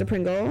 single as a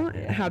Pringle,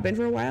 have been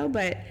for a while,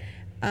 but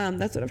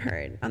that's what I've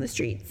heard on the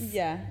streets.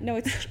 Yeah.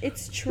 No,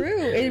 it's true.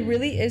 It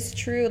really is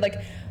true.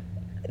 Like,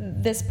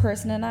 this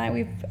person and I,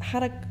 we've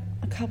had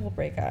a couple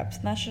breakups,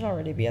 and that should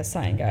already be a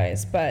sign,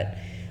 guys, but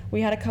we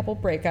had a couple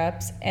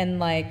breakups, and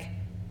like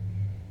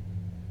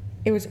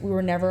we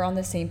were never on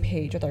the same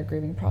page with our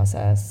grieving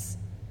process.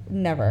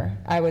 Never.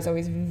 I was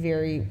always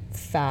very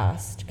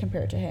fast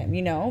compared to him,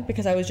 you know,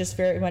 because I was just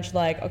very much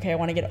like, okay, I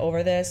want to get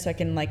over this so I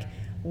can like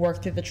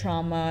work through the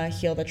trauma,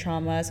 heal the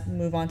traumas,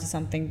 move on to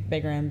something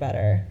bigger and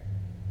better.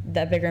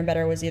 That bigger and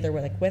better was either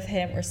with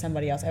him or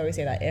somebody else. I always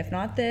say that if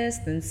not this,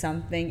 then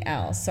something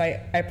else. So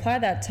I apply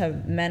that to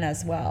men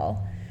as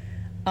well.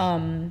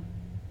 But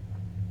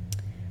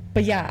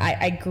yeah,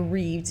 I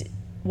grieved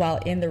while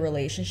in the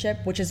relationship,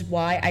 which is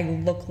why I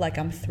look like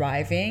I'm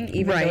thriving,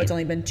 even though it's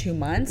only been 2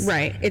 months.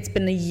 Right. It's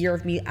been a year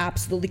of me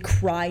absolutely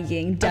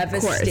crying,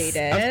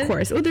 devastated. Of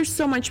course. Oh, there's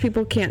so much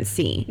people can't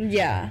see.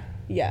 Yeah.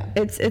 Yeah.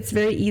 It's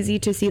very easy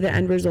to see the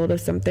end result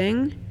of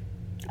something.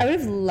 I would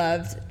have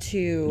loved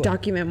to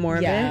document more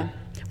of it. Well,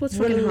 it's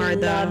fucking hard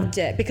though. Loved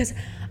it because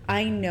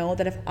I know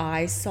that if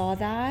I saw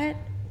that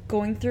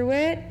going through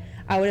it,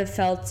 I would have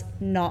felt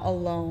not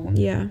alone.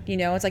 Yeah. You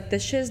know, it's like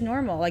this shit is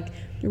normal. Like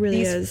it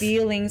really these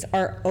feelings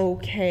are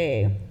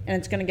okay and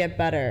it's gonna get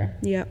better.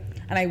 Yeah.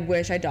 And I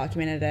wish I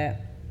documented it.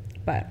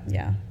 But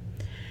yeah.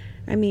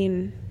 I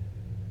mean,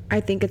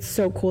 I think it's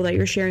so cool that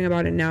you're sharing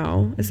about it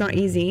now. It's not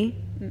easy.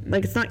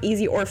 Like it's not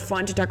easy or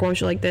fun to talk about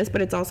shit like this,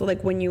 but it's also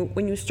like when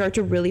you start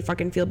to really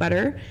fucking feel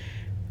better,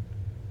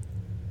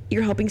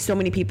 you're helping so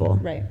many people.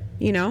 Right.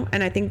 You know?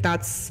 And I think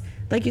that's,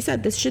 like you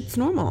said, this shit's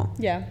normal.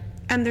 Yeah.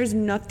 And there's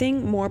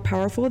nothing more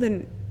powerful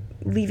than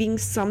leaving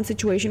some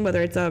situation,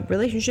 whether it's a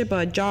relationship,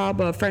 a job,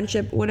 a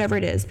friendship, whatever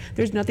it is.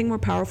 There's nothing more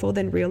powerful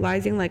than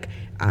realizing, like,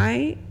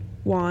 I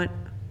want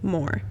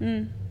more.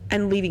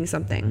 And leaving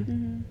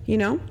something, you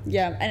know?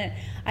 Yeah. And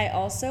I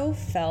also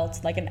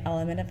felt like an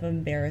element of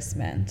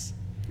embarrassment.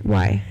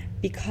 Why?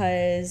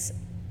 Because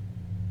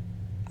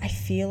I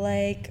feel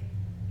like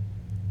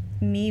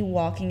me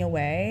walking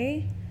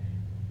away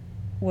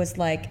was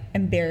like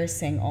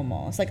embarrassing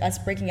almost. Like us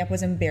breaking up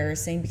was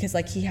embarrassing because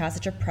like he has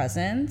such a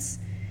presence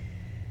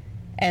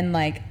and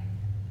like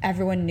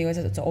everyone knew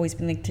it's always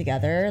been like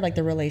together, like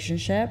the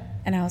relationship.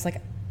 And I was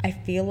like, I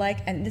feel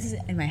like, and this is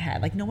in my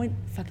head, like no one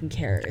fucking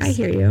cares. I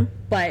hear you.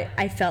 But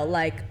I felt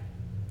like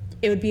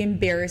it would be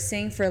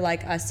embarrassing for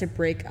like us to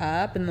break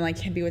up and then like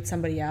him be with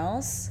somebody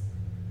else.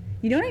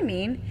 You know what I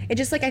mean? It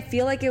just like, I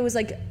feel like it was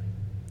like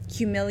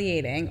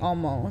humiliating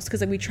almost because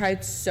like we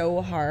tried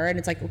so hard and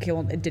it's like, okay,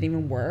 well it didn't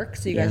even work,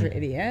 so you guys are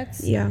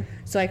idiots. Yeah.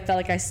 So I felt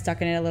like I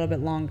stuck in it a little bit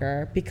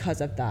longer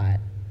because of that.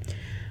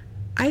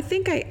 I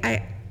think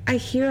I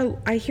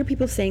hear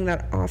people saying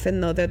that often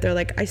though, that they're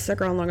like, I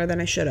stuck around longer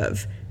than I should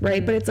have,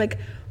 right? But it's like,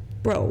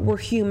 bro, we're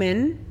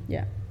human.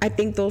 Yeah. I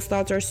think those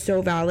thoughts are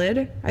so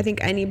valid. I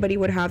think anybody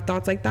would have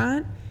thoughts like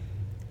that.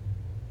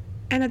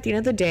 And at the end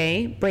of the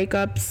day,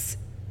 breakups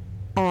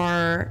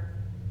are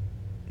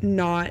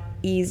not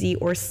easy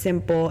or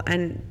simple,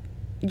 and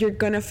you're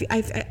gonna feel,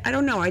 I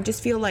don't know, I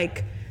just feel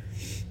like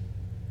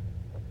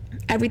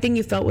everything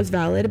you felt was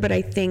valid, but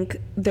I think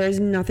there's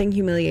nothing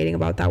humiliating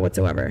about that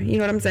whatsoever. You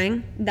know what I'm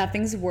saying?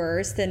 Nothing's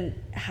worse than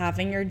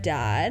having your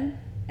dad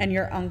and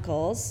your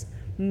uncles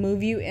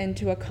move you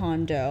into a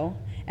condo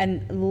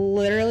and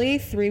literally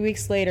 3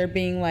 weeks later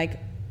being like,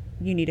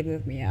 you need to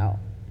move me out.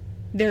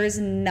 There is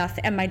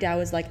nothing. And my dad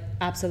was like,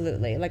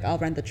 absolutely, like I'll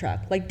rent the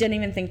truck. Like didn't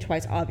even think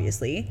twice,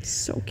 obviously.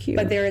 So cute.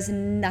 But there is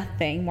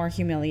nothing more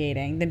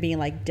humiliating than being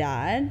like,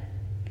 Dad,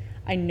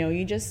 I know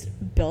you just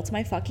built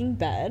my fucking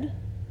bed,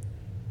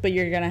 but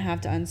you're gonna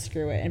have to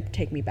unscrew it and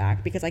take me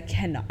back because I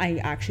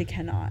actually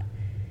cannot.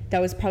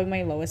 That was probably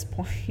my lowest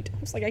point. I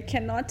was like, I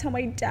cannot tell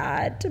my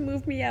dad to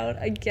move me out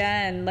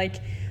again. Like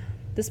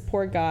this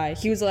poor guy.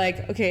 He was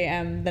like, okay,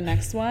 the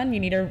next one, you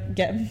need to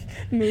get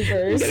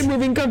movers. Get a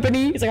moving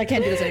company. He's like, I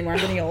can't do this anymore. I'm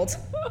getting old.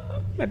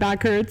 My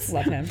back hurts.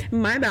 Love him.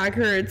 My back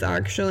hurts,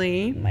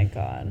 actually. Oh my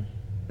God.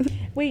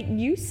 Wait,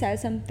 you said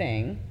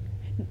something.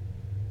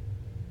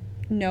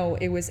 No,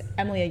 it was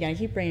Emily again. I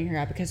keep bringing her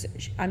up because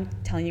I'm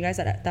telling you guys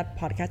that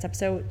podcast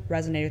episode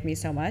resonated with me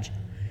so much.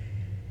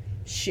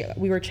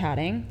 we were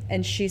chatting,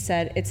 and she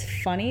said, it's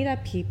funny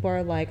that people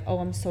are like, oh,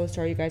 I'm so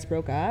sorry you guys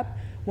broke up,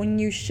 when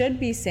you should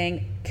be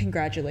saying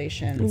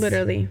congratulations.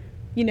 Literally.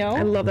 You know?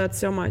 I love that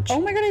so much. Oh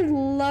my God, I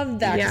love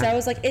that. Because Yeah. I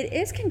was like, it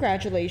is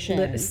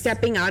congratulations.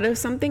 Stepping out of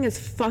something is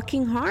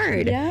fucking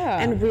hard. Yeah.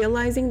 And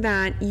realizing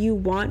that you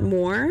want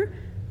more,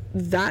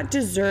 that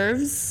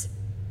deserves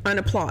an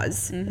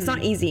applause. It's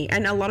not easy.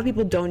 And a lot of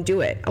people don't do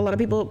it. A lot of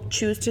people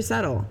choose to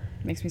settle.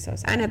 Makes me so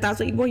sad. And if that's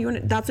what you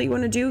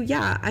want to do,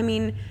 yeah. I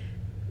mean,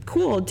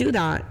 cool, do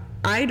that.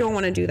 I don't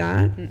want to do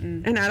that.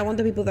 And I don't want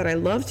the people that I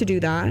love to do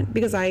that,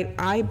 because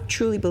I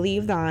truly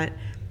believe that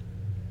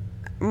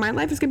my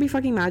life is going to be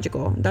fucking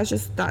magical. That's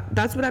just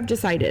that's what I've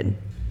decided,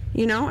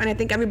 you know? And I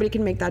think everybody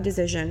can make that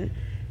decision.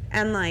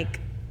 And like,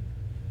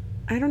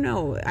 I don't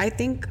know. I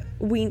think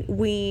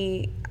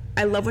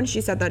I love when she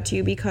said that to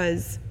you,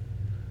 because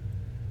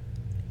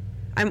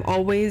I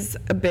always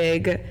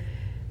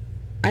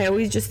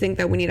just think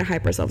that we need to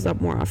hype ourselves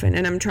up more often,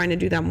 and I'm trying to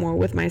do that more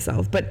with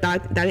myself. But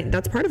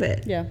that's part of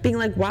it. Yeah. Being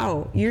like,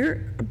 wow, you're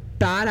a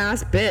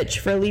badass bitch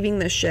for leaving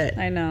this shit.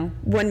 I know.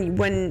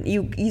 When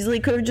you easily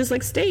could have just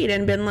like stayed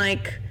and been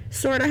like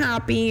sort of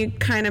happy,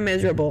 kind of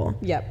miserable.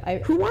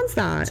 Yep. Who wants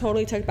that?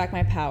 Totally took back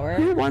my power.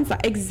 Who wants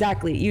that?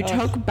 Exactly. You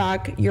took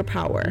back your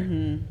power.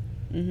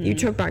 You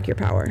took back your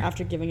power.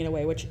 After giving it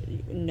away, which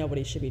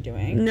nobody should be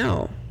doing.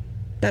 No.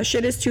 That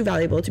shit is too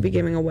valuable to be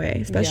giving away,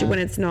 especially when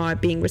it's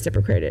not being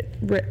reciprocated.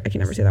 I can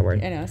never say that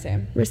word. I know,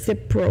 same.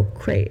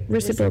 Reciprocated.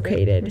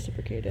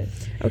 Reciprocated.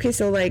 Okay,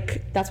 so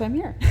like... That's why I'm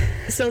here.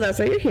 So that's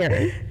why you're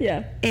here.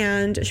 Yeah.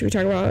 And should we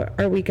talk about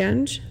our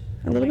weekend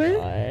a little bit?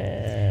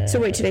 God. So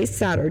wait, today's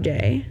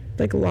Saturday.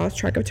 Like, lost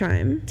track of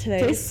time.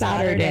 Today's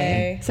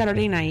Saturday.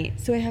 Saturday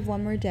night. So I have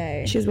one more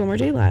day. She has one more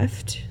day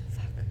left.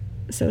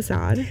 So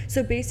sad.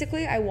 So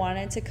basically, I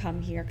wanted to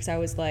come here because I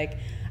was like,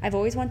 I've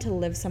always wanted to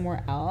live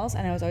somewhere else,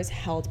 and I was always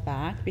held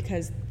back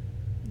because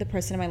the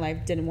person in my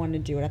life didn't want to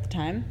do it at the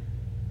time,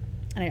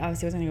 and I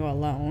obviously wasn't going to go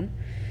alone.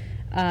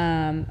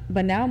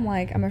 But now I'm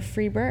like, I'm a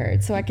free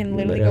bird, so I can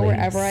literally go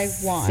wherever I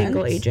want.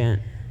 Single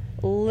agent.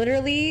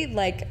 Literally,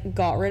 like,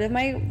 got rid of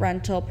my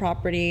rental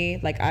property.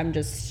 Like, I'm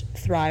just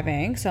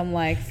thriving. So I'm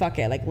like, fuck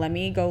it. Like, let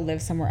me go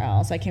live somewhere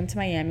else. I came to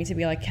Miami to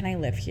be like, can I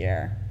live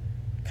here?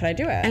 Could I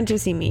do it? And to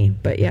see me,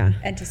 but yeah.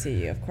 And to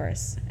see you, of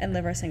course. And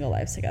live our single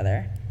lives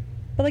together.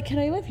 But, like, can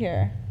I live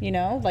here? You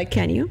know? Like,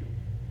 can you?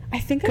 I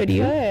think could I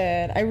you?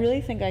 could. I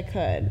really think I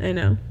could. I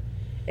know.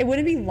 It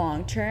wouldn't be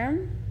long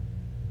term.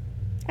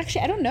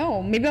 Actually, I don't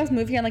know. Maybe I'll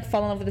move here and, like,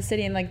 fall in love with the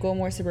city and, like, go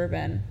more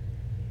suburban.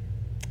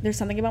 There's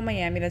something about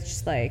Miami that's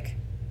just, like...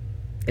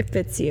 It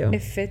fits you.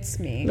 It fits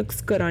me.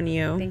 Looks good on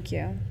you. Thank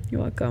you.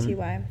 You're welcome.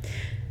 TY.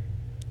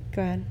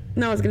 Go ahead.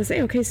 No, I was going to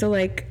say, okay, so,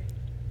 like...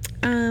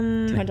 Do you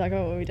want to talk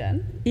about what we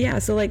did? Yeah,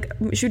 so, like,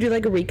 should we do,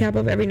 like, a recap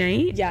of every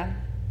night? Yeah.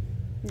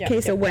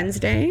 Okay, so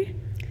Wednesday,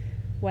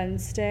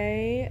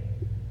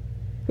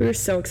 we were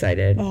so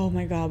excited. Oh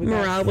my God.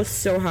 Morale was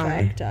so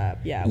high. Fucked up.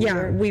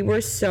 Yeah. We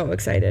were so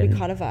excited. We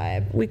caught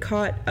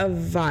a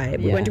vibe.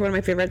 We Yeah. went to one of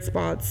my favorite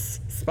spots.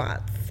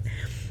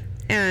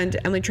 And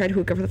Emily tried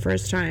hookah for the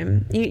first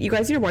time. You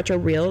guys need to watch our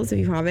reels if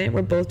you haven't.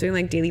 We're both doing,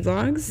 like, daily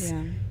vlogs.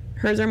 Yeah.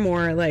 Hers are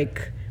more,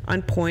 like,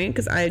 on point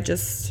because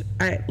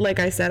like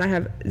I said, I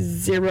have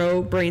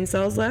 0 brain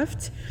cells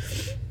left.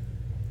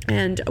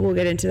 And we'll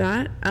get into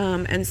that.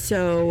 And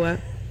so...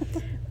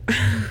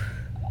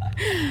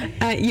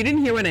 you didn't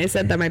hear when I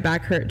said that my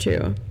back hurt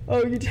too.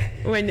 Oh, you did.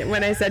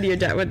 When I said you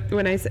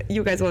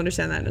guys will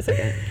understand that in a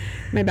second.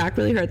 My back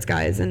really hurts,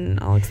 guys, and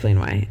I'll explain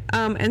why.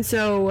 And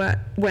so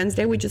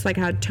Wednesday we just like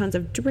had tons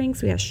of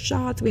drinks. We had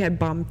shots. We had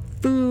bomb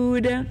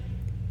food.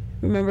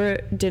 Remember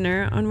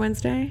dinner on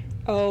Wednesday?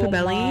 Oh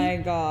Pabelli? my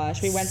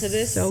gosh, we went to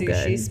this So sushi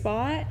good.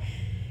 spot.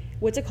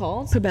 What's it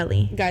called?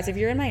 Pabelli. Guys, if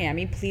you're in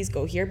Miami, please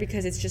go here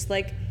because it's just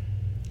like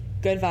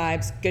good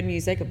vibes, good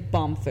music,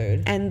 bomb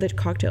food. And the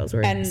cocktails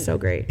were so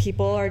great.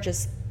 People are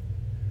just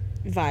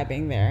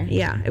vibing there.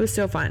 Yeah, it was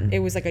so fun. It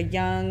was like a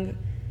young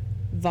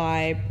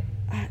vibe.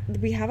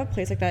 We have a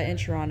place like that in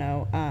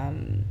Toronto,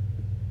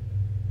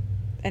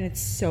 and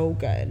it's so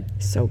good.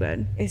 So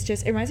good.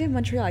 It reminds me of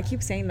Montreal. I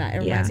keep saying that. It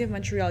reminds me of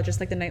Montreal, just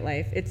like the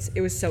nightlife.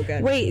 It was so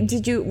good. Wait,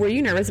 were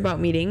you nervous about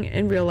meeting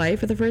in real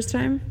life for the first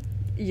time?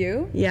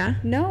 You? Yeah.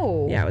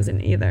 No. Yeah, I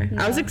wasn't either.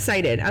 No. I was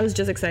excited. I was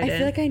just excited. I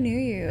feel like I knew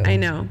you. I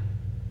know.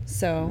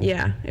 So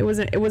yeah, it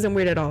wasn't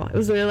weird at all. It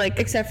was really like,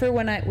 except for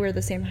when we're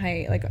the same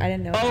height. Like I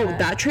didn't know. Oh,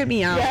 that tripped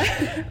me out.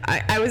 Yeah.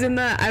 I was in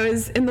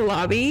the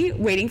lobby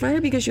waiting for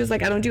her because she was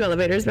like, I don't do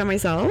elevators by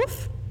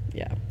myself.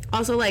 Yeah.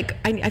 Also, like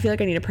I feel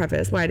like I need to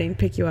preface why I didn't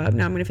pick you up.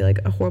 Now I'm gonna feel like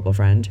a horrible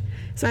friend.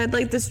 So I had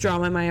like this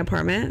drama in my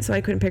apartment, so I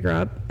couldn't pick her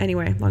up.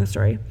 Anyway, long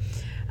story.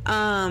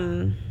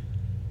 And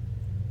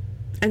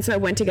so I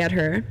went to get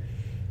her.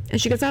 And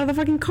she gets out of the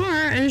fucking car,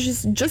 and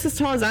she's just as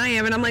tall as I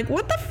am. And I'm like,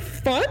 what the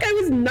fuck? I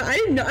don't know why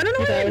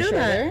I know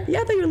that. Yeah,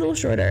 I thought you were a little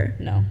shorter.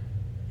 No.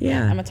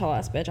 Yeah. I'm a tall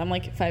ass bitch. I'm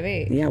like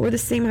 5'8". Yeah, we're the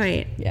same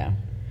height. Yeah.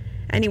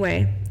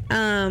 Anyway,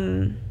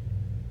 that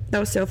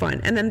was so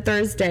fun. And then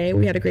Thursday,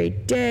 we had a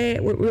great day.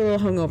 We were a little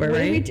hungover,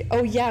 right?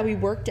 Oh, yeah, we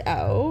worked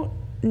out.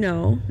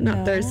 No, not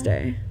No?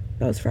 Thursday.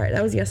 That was Friday.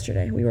 That was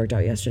yesterday. We worked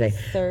out yesterday.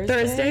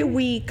 Thursday?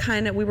 We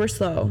were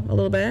slow a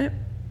little bit.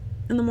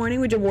 In the morning,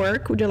 we did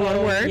work. We did a lot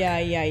of work.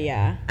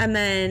 Yeah. And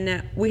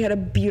then we had a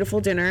beautiful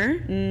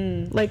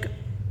dinner. Like,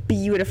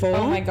 beautiful.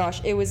 Oh my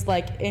gosh, it was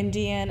like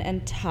Indian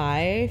and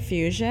Thai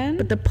fusion.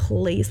 But the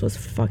place was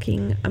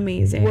fucking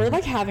amazing. We're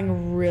like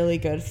having really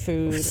good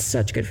food.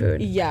 Such good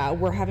food. Yeah,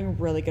 we're having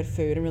really good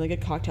food and really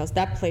good cocktails.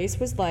 That place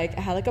was like, it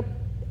had like a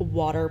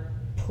water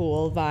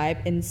pool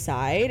vibe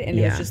inside, and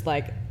it was just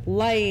like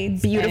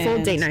lights. Beautiful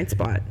and, date night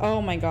spot.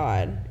 Oh my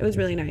god, It was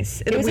really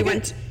nice. it was it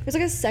was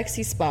like a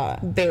sexy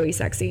spot. Very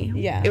sexy.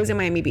 Yeah. It was in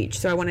Miami Beach,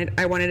 so I wanted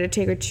to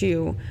take her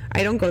to.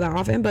 I don't go that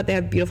often, but they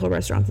have beautiful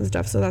restaurants and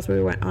stuff. So that's where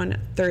we went on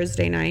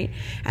Thursday night,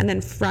 and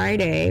then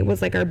Friday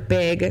was like our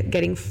big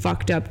getting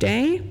fucked up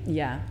day.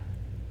 Yeah.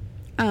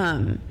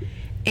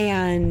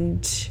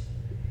 And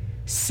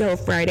so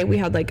Friday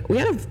we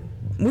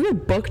were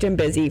booked and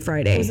busy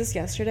Friday. Was this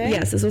yesterday?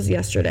 Yes, this was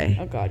yesterday.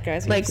 Oh god,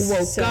 guys. Like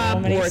woke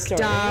up, worked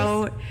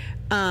out,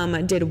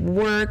 did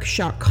work,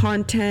 shot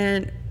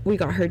content. We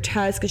got her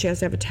test because she has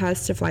to have a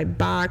test to fly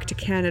back to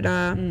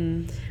Canada,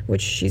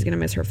 which she's gonna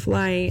miss her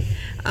flight.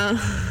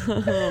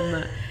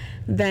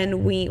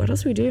 Then what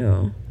else did we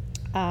do?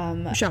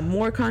 We shot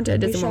more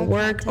content, did some more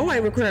work. content. Oh, I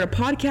recorded a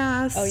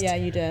podcast. Oh yeah,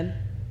 you did.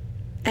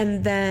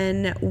 And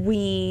then And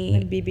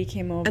BB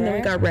came over. and then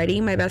we got ready.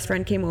 My best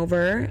friend came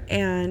over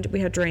and we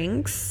had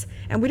drinks.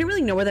 And we didn't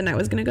really know where the night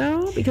was gonna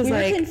go because we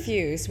were like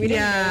confused. We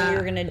didn't know what we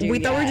were gonna do. We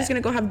thought we were yet. just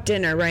gonna go have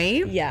dinner,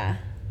 right? Yeah.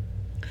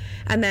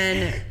 And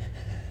then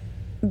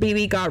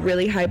BB got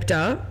really hyped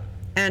up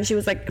and she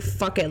was like,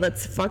 fuck it,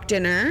 let's fuck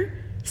dinner.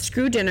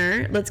 Screw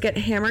dinner. Let's get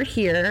hammered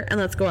here and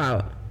let's go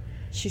out.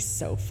 She's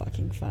so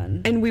fucking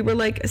fun. And we were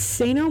like,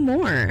 say no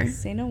more.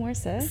 Say no more,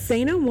 sis.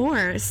 Say no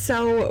more.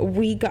 So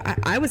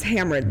I was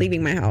hammered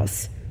leaving my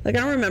house. Like I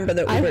don't remember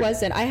that. I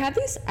wasn't. I had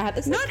this Not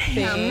like,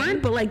 thing.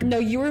 hammered, but like No,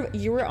 you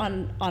were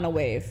on a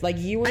wave. Like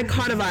you were. I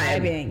caught a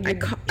vibe.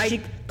 Vibing.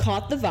 She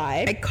caught the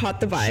vibe. I caught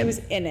the vibe. She was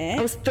in it.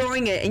 I was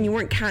throwing it and you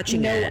weren't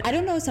catching No, it. I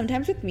don't know.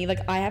 Sometimes with me,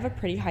 like I have a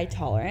pretty high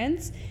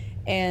tolerance,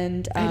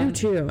 and I do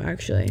too,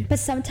 actually. But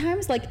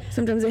sometimes, like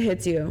Sometimes it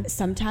hits you.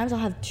 sometimes I'll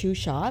have 2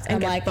 shots and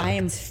And I'm get like I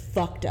am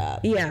fucked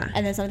up. Yeah.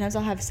 And then sometimes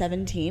I'll have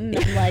 17 and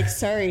I'm like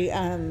sorry,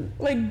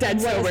 Like dead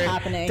what is sober.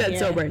 happening Dead here?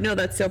 sober. No,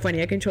 that's so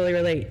funny. I can totally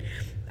relate.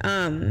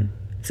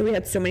 So we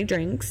had so many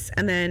drinks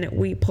and then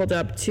we pulled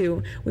up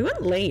to. We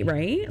went late,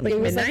 right? Like It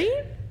was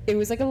midnight. it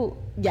was like it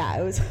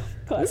was.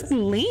 It was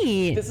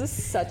late. This is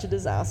such a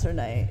disaster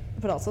night,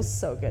 but also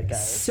so good,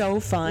 guys. So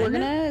fun. We're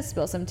gonna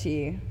spill some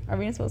tea. Are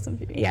we gonna spill some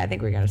tea? Yeah, I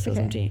think we gotta spill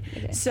some tea.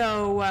 Okay.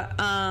 So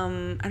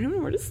I don't know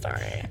where to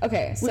start.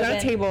 Okay, so We got a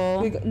then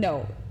table.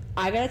 No,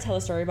 I gotta tell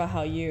a story about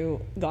how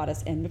you got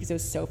us in because it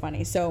was so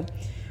funny. So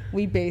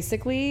we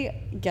basically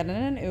get in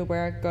an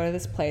Uber, go to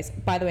this place.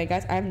 By the way,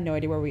 guys, I have no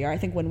idea where we are. I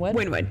think Wynwood.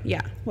 Wynwood,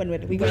 yeah.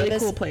 Wynwood. We go Really to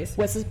this cool place.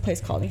 What's this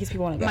place called? In case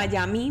people want to go.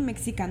 Miami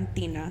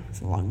Mexicantina. It's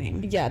a long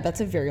name. Yeah,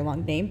 that's a very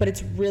long name, but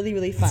it's really,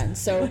 really fun.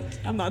 So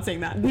I'm not saying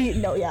that. I'm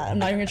not even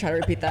gonna try to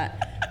repeat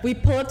that. We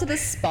pull up to the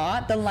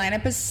spot. The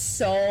lineup is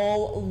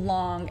so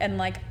long, and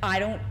like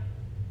I'm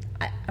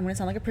gonna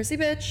sound like a prissy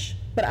bitch,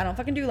 but I don't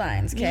fucking do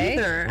lines, okay?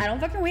 Neither. I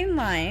don't fucking wait in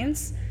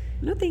lines.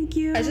 No, thank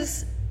you. I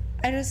just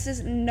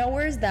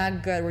nowhere's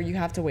that good where you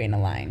have to wait in a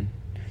line.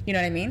 You know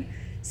what I mean?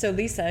 So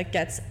Lisa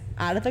gets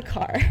out of the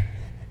car.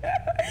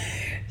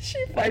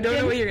 I don't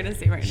know what you're gonna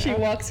say right now. She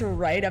walks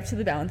right up to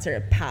the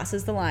bouncer,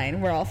 passes the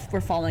line. We're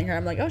following her.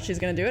 I'm like, oh, she's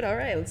gonna do it. All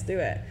right, let's do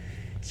it.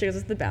 She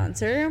goes to the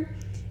bouncer,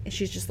 and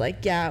she's just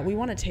like, yeah, we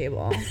want a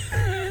table.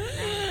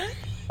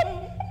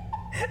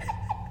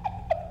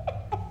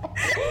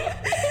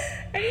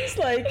 And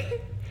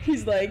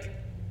he's like,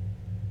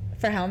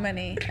 for how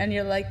many? And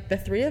you're like, the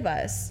 3 of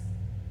us.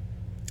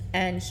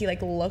 And he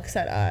like looks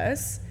at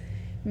us,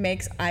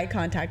 makes eye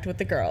contact with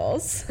the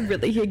girls.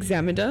 Really, he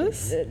examined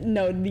us.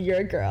 No,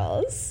 your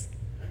girls.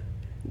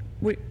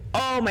 Wait,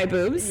 oh, my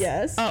boobs.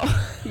 Yes.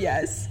 Oh,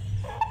 Yes.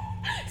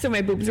 so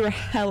my boobs were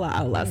hella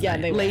out last Yeah,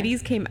 night. they were.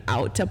 Ladies came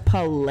out to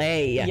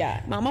play.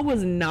 Yeah. Mama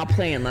was not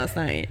playing last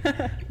night.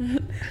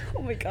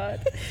 Oh my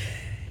god.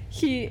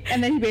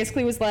 And then he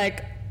basically was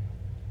like,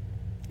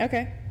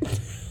 okay,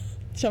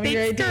 show me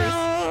your IDs.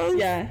 Thanks, girls.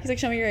 Yeah, he's like,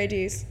 show me your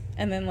IDs.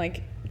 And then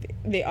like,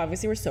 they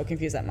obviously were so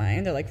confused at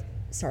mine. They're like,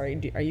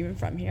 sorry, are you even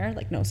from here?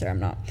 Like, no, sir, I'm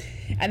not.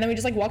 And then we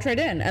just like walked right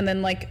in. And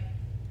then like,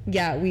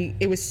 yeah,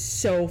 it was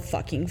so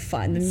fucking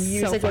fun. The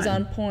music was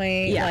fun. on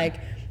point. Yeah. Like,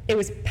 it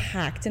was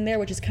packed in there,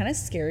 which is kind of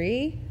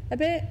scary a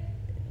bit.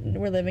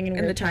 We're living in In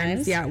weird the times.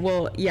 times. Yeah.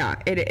 Well, yeah.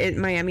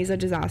 Miami's a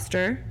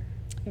disaster.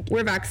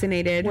 We're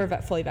vaccinated. We're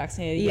fully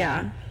vaccinated.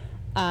 Yeah.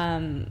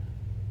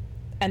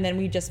 And then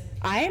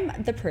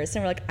I'm the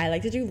person where like I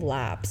like to do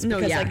laps No,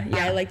 because yeah, like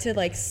yeah. I like to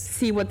like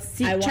check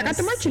out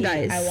the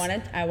merchandise.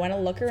 I want to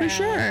look around.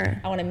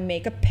 sure. I want to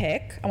make a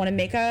pick. I want to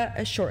make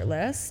a short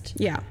list.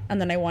 Yeah. And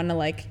then I want to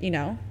like,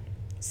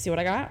 see what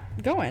I got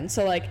going.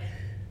 So like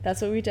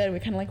that's what we did. We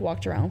kind of like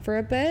walked around for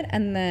a bit,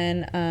 and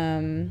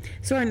then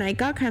So our night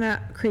got kind of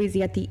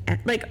crazy at the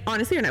end. Like,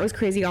 honestly, our night was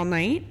crazy all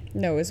night.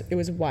 no, it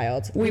was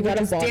wild. We were got a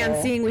just bottle.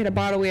 dancing. We had a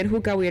bottle. We had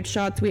hookah. We had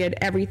shots. We had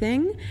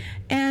everything.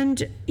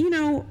 And, you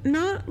know,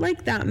 not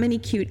like that many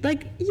cute.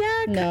 Like,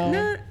 yeah.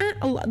 No.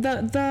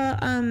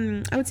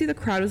 I would say the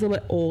crowd was a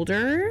little bit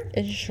older.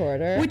 And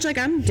shorter. Which, like,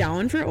 I'm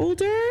down for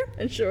older.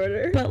 And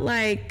shorter. But,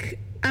 like,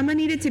 I'm gonna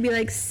need it to be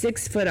like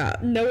 6 foot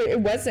up. No, it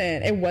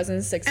wasn't. It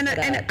wasn't 6 foot up.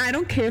 And I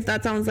don't care if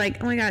that sounds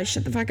like, oh my god,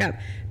 shut the fuck up,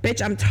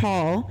 bitch. I'm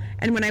tall,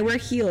 and when I wear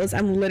heels,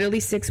 I'm literally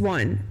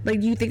 6'1".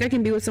 Like, do you think I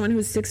can be with someone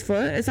who's 6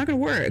 foot? It's not gonna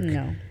work.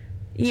 No.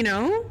 You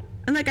know,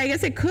 and like I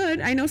guess it could.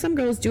 I know some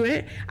girls do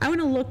it. I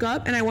want to look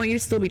up, and I want you to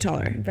still be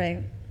taller.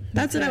 Right.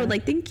 That's what I would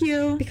like. Thank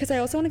you. Because I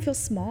also want to feel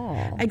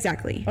small.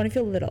 Exactly. I want to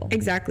feel little.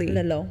 Exactly.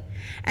 Little.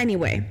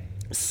 Anyway,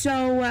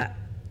 so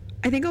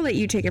I think I'll let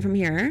you take it from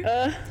here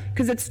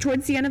because it's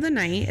towards the end of the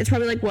night. It's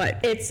probably like what?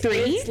 It's 3.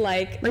 It's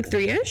like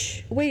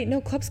 3-ish. Wait, no,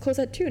 clubs close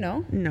at 2.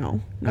 No.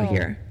 No, not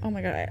here. Oh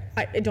my god,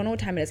 I don't know what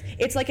time it is.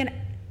 It's like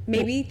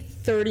maybe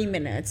 30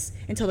 minutes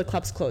until the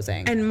club's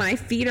closing. And my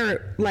feet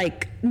are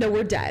like, no,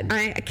 we're dead.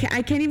 I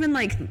can't even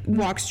like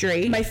walk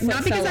straight. My foot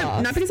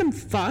not because I'm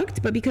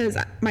fucked, but because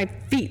my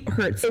feet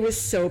hurts. It was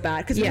so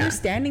bad because we Yeah. were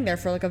standing there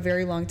for like a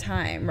very long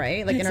time,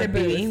 right? Like in our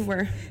Baby, booth.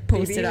 we're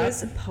posted Baby up.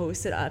 was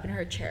posted up in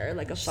her chair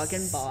like a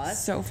fucking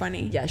boss. So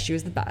funny. Yeah, she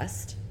was the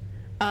best.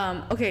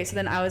 Okay, so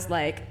then I was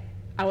like,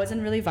 I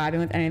wasn't really vibing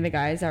with any of the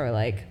guys that were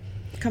like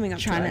Coming up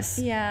trying to us.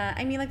 Yeah,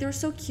 I mean, like they were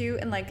so cute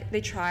and like they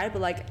tried,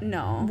 but like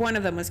no. One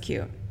of them was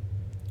cute,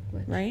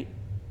 Which? right?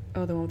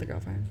 Oh, the one with the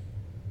girlfriend.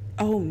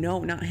 Oh no,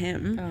 not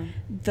him. Oh.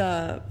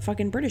 The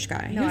fucking British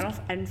guy. No,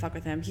 I didn't fuck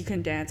with him. He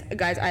couldn't dance.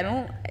 Guys,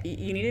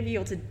 you need to be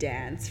able to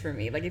dance for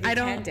me. Like if you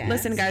can't dance.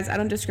 Listen, guys. I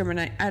don't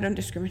discriminate.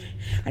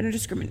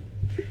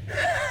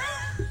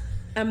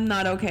 I'm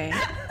not okay.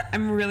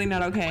 I'm really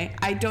not okay.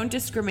 I don't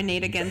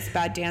discriminate against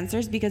bad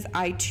dancers because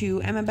I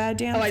too am a bad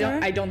dancer. Oh,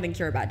 I don't think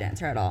you're a bad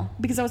dancer at all.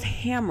 Because I was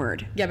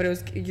hammered. Yeah,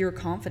 but you were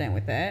confident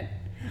with it.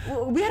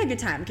 Well, we had a good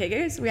time, okay,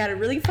 guys? We had a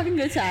really fucking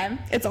good time.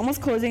 It's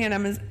almost closing,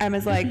 and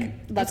Emma's like,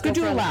 let's go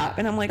do a lap.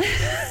 And I'm like,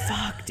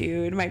 fuck,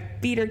 dude. My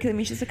feet are killing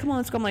me. She's like, come on,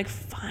 let's go. I'm like,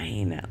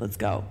 fine, let's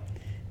go.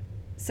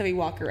 So we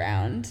walk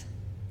around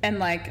and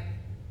like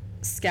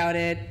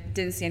scouted,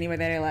 didn't see anybody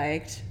that I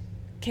liked,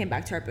 came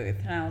back to our booth.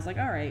 And I was like,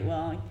 all right,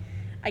 well,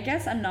 I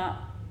guess I'm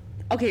not.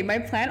 Okay, my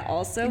plan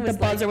also was the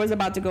buzzer was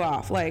about to go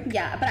off. Like,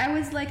 yeah, but I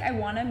was like, I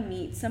want to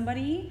meet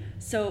somebody.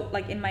 So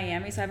like in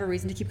Miami, so I have a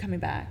reason to keep coming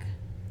back.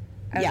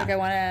 I was like, I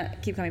want to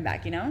keep coming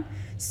back, you know?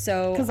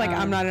 So because like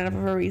I'm not enough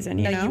of a reason,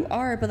 you know? You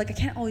are, but like I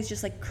can't always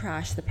just like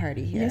crash the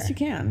party here. Yes, you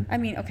can. I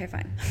mean, okay,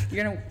 fine.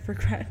 You're gonna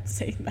regret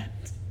saying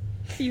that.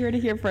 You heard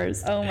it here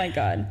first. Oh my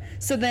god.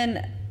 So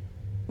then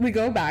we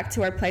go back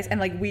to our place and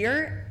like I don't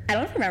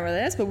know if you remember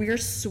this, but we are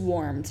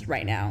swarmed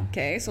right now.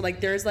 Okay, so like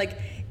there's like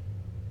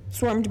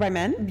swarmed by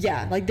men.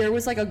 Yeah, like there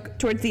was like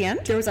towards the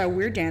end. There was a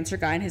weird dancer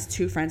guy and his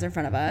 2 friends in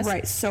front of us.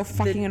 Right, so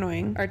fucking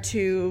annoying. Our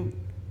 2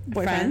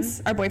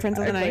 boyfriends, our boyfriends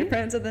of the night.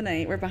 Boyfriends of the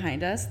night were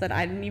behind us. That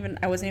I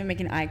wasn't even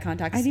making eye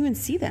contact. I didn't even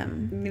see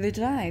them. Neither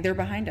did I. They were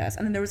behind us,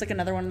 and then there was like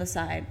another one on the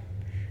side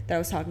that I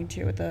was talking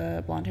to with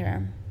the blonde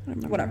hair.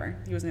 Whatever.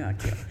 He wasn't that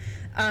cute.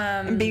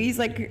 And baby's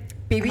like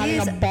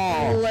having a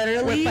ball,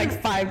 literally with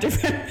like 5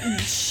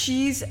 different.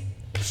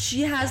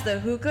 She has the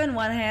hookah in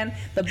one hand,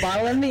 the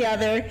bottle in the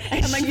other,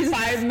 and like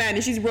 5 men.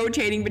 And she's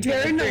rotating between.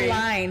 They're the in three. a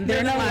line. They're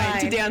in a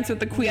line to dance with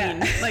the queen.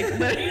 Yeah. Like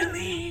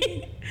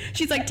literally,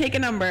 she's like, take a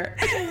number.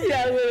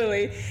 Yeah,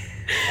 literally.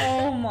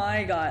 Oh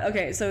my god.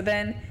 Okay, so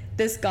then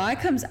this guy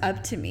comes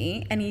up to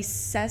me and he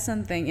says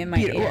something in my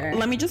ear.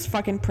 Let me just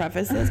fucking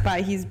preface this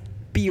by he's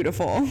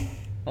beautiful,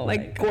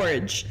 like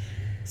gorge,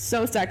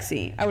 so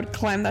sexy. I would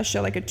climb that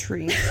shit like a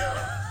tree.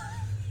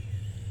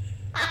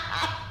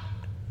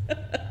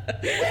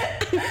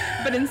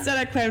 But instead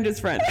I climbed his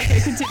friend. Okay,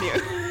 continue.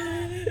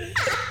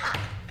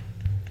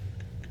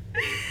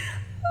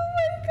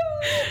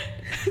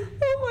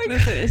 Oh my god.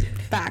 Listen, it's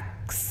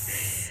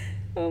facts.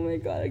 Oh my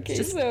god. Okay,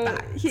 just so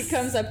facts. He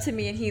comes up to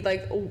me and he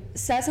like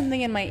says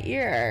something in my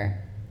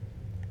ear.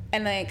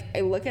 And like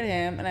I look at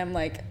him and I'm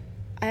like,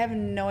 I have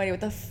no idea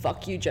what the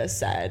fuck you just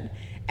said.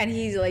 And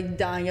he's like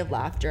dying of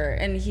laughter.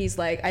 And he's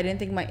like, I didn't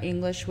think my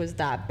English was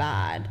that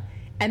bad.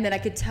 And then I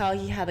could tell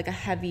he had like a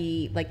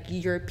heavy like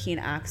European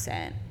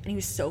accent. And he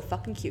was so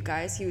fucking cute,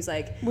 guys. He was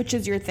like, which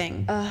is your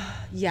thing?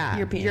 Yeah.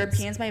 Europeans.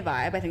 European's my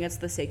vibe. I think it's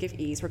the sake of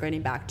ease we're going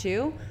back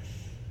to.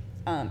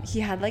 He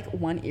had like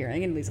one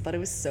earring and Lisa thought it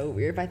was so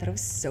weird, but I thought it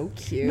was so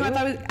cute. No,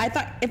 I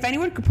thought if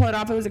anyone could pull it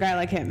off, it was a guy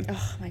like him.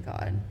 Oh my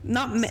god.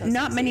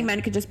 Not many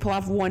men could just pull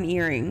off one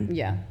earring.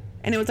 Yeah.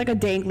 And it was like a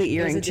dangly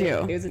earring too. You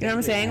know what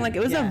I'm saying? Like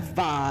it was a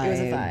vibe. It was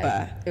a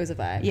vibe. It was a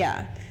vibe.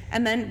 Yeah.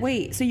 And then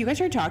wait, so you guys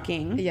started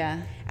talking.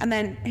 Yeah. And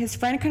then his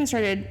friend kind of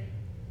started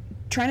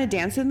trying to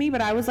dance with me,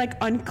 but I was like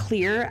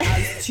unclear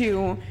as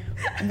to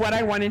what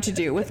I wanted to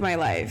do with my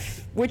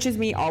life, which is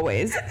me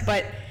always.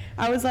 But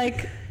I was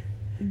like,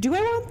 do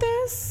I want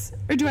this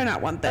or do I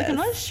not want this? Like, I'm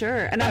not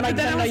sure. And I'm like,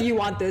 no, you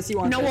want this. You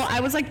want this. No, well,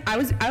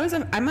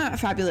 I'm a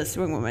fabulous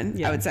swing woman,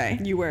 Yeah. I would say.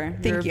 You were.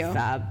 Thank You're you.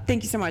 fab.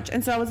 Thank you so much.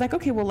 And so I was like,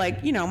 okay, well,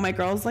 like, you know, my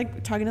girl's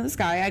like talking to this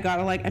guy. I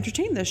gotta like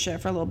entertain this shit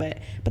for a little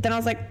bit. But then I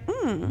was like,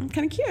 kind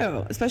of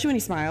cute, especially when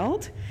he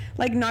smiled.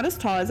 Like, not as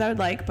tall as I would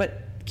like,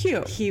 but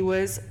cute. He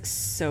was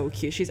so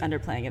cute. She's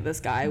underplaying it. This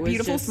guy was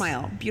Beautiful just,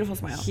 smile. Beautiful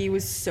smile. He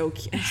was so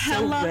cute.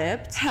 So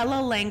ripped.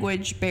 Hella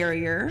language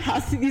barrier. How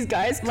these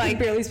guys like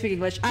barely speak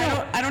English.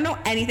 I don't know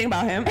anything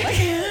about him. Like,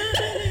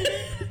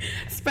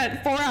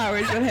 spent 4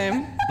 hours with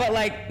him, but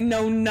like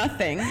know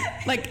nothing.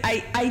 Like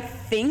I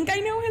think I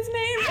know his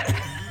name.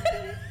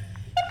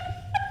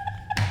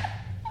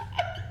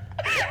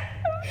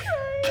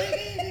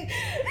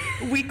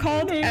 We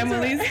called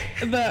Emily's.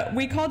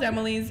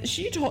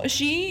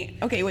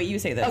 Okay, wait. You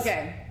say this.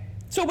 Okay.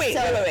 So wait.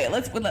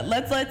 Let's.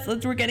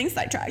 We're getting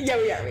sidetracked. Yeah,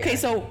 we are. Okay,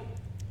 so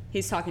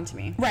he's talking to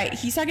me. right,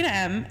 he's talking to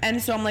M,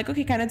 and so I'm like,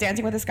 okay, kind of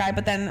dancing with this guy,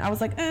 but then I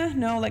was like,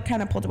 no, like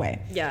kind of pulled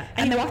away. Yeah.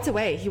 And he walked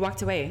away. He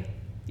walked away.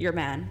 Your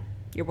man,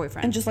 your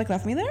boyfriend. And just like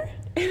left me there.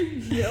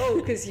 No,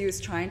 because he was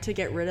trying to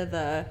get rid of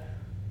the.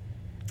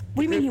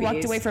 What do you mean he walked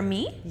groupies. away from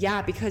me?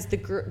 Yeah, because the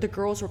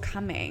girls were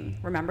coming.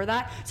 Remember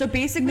that? So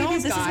basically, No,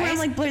 these this guys, is where I'm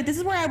like, Blair, this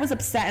is where I was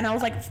upset, and I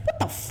was like, what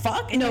the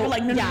fuck? And you were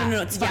like, no,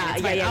 it's fine. Yeah,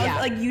 it's fine. yeah, I was yeah.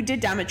 like, you did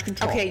damage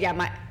control. Okay, yeah,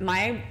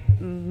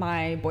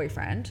 my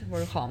boyfriend.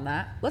 We'll call him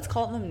that. Let's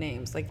call them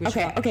names. Like we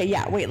should call, Okay,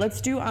 yeah. Wait,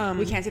 let's do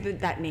We can't say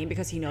that name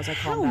because he knows I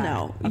call Hell him that.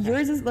 no. Okay.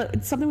 Yours is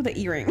it's something with an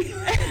earring.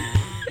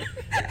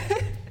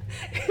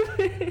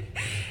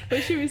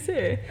 What should we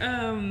say?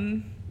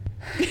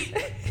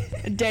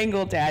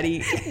 Dangle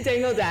daddy.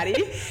 Dangle daddy.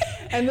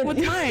 And then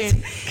What's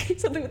mine?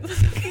 something with the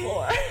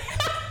floor.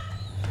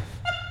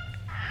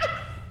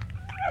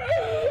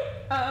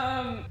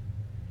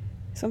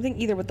 Something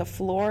either with the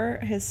floor,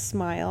 his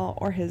smile,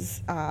 or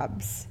his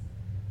abs.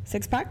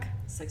 6-pack?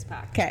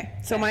 6-pack. Okay,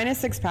 so mine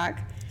is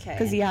 6-pack. 'Kay.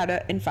 Because he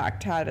in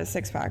fact had a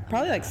 6-pack.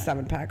 Probably like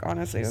 7-pack,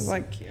 honestly. It was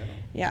like, cute.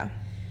 yeah.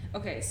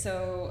 Okay,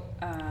 so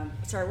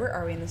sorry, where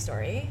are we in the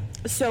story?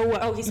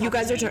 So he's you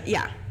talking guys to are, me.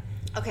 yeah.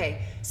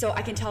 Okay, so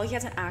I can tell he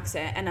has an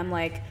accent, and I'm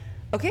like,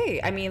 okay.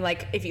 I mean,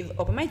 like, if you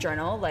open my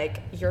journal,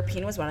 like,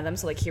 European was one of them,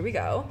 so like, here we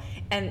go.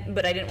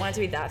 But I didn't want it to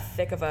be that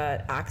thick of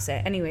a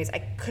accent. Anyways, I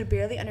could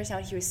barely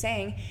understand what he was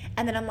saying,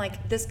 and then I'm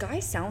like, this guy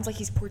sounds like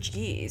he's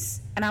Portuguese,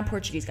 and I'm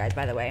Portuguese, guys,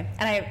 by the way.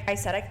 And I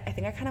said, I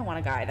think I kind of want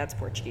a guy that's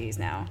Portuguese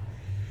now.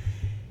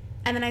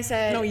 And then I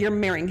said, No, you're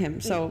marrying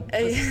him, so.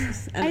 I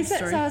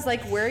was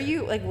like, where are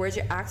you? Like, where's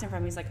your accent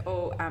from? He's like,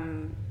 oh,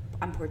 I'm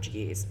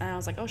Portuguese. And I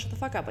was like, oh, shut the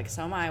fuck up. Like,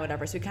 so am I,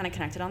 whatever. So we kind of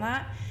connected on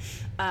that.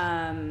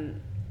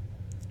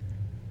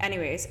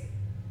 Anyways,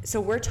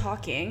 so we're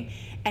talking,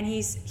 and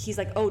he's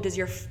like, oh, is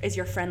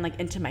your friend like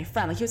into my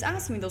friend? Like, he was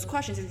asking me those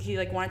questions. He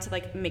like wanted to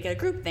like make it a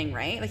group thing,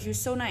 right? Like, he was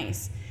so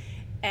nice,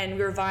 and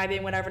we were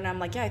vibing, whatever. And I'm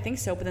like, yeah, I think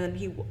so. But then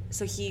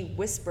he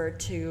whispered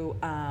to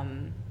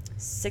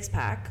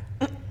 6-pack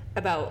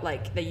about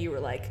like that you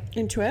were like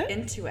Into it?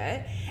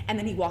 and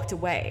then he walked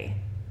away.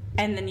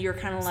 And then you're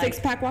kind of like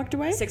 6-pack walked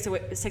away?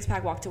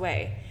 6-pack walked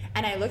away,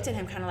 and I looked at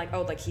him kind of like,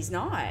 oh, like he's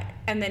not.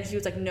 And then he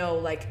was like, no,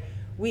 like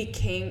we're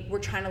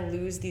trying to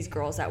lose these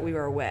girls that we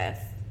were with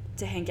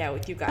to hang out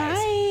with you guys.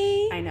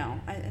 Bye. I know.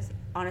 It's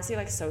honestly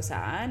like so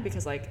sad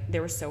because like they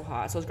were so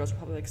hot, so those girls were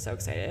probably like so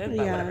excited.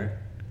 But Yeah. whatever.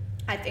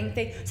 I think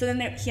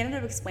he ended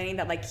up explaining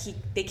that like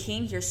they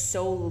came here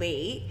so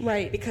late,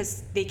 Right.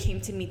 Because they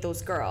came to meet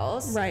those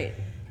girls, Right.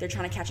 They're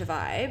trying to catch a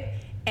vibe.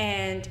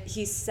 And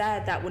he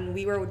said that when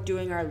we were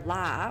doing our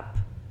lap,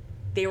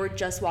 they were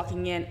just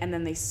walking in, and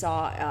then they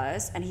saw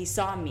us, and he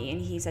saw me,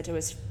 and he said to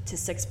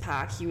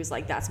 6-pack, he was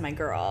like, that's my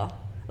girl.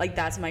 Like,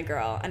 that's my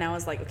girl. And I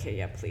was like, okay,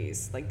 yeah,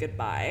 please. Like,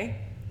 goodbye.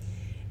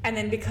 And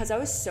then because I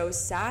was so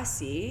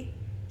sassy,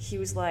 he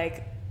was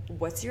like,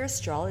 what's your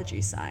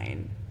astrology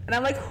sign? And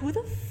I'm like, who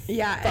the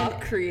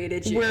fuck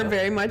created you? We're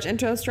very much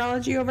into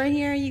astrology over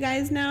here, you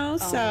guys know.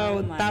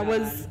 So my that God.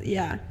 was,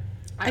 yeah.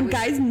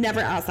 Guys never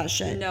ask that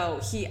shit. No,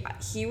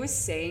 he was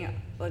saying,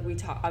 like,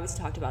 obviously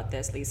talked about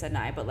this, Lisa and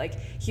I, but like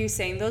he was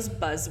saying those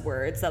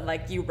buzzwords that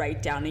like you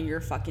write down in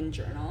your fucking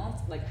journal,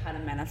 like how to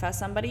manifest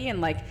somebody, and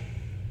like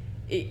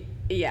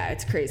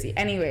it's crazy.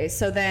 Anyway,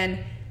 so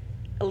then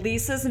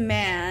Lisa's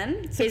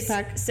man,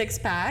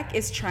 6-pack,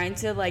 is trying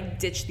to like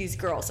ditch these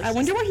girls. So I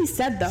wonder what he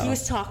said though. He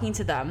was talking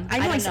to them. I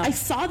know. don't know. I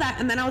saw that,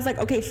 and then I was like,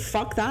 okay,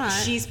 fuck that.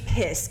 She's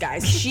pissed,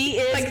 guys. She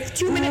is like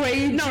 2 minutes.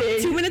 raging. No,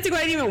 2 minutes ago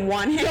I didn't even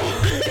want him.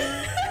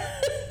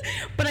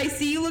 But I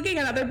see you looking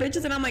at other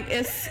bitches, and I'm like,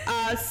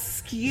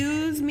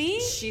 excuse me.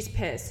 She's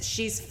pissed.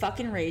 She's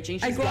fucking raging.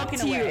 She's I go up walking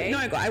to away. you. No,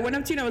 I went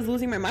up to you, and I was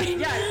losing my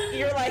mind. Yeah,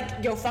 you're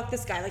like, yo, fuck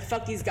this guy. Like,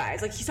 fuck these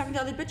guys. Like, he's talking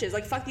to other bitches.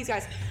 Like, fuck these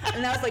guys.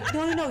 And I was like,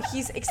 no.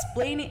 He's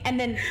explaining. And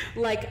then,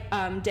 like,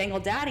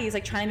 Dangle Daddy is,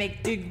 like, trying to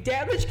make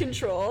damage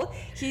control.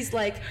 He's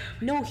like,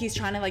 no, he's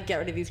trying to, like, get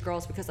rid of these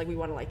girls because, like, we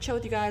want to, like, chill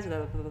with you guys. Blah,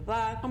 blah, blah, blah,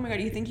 blah. Oh my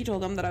God, you think you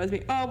told them that I was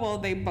being... Oh, well,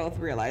 they both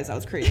realized I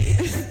was crazy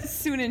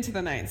soon into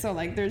the night. So,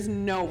 like, there's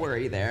no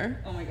worry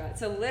there. Oh my God.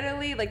 So,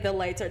 literally, like, the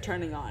lights are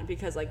turning on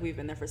because, like, we've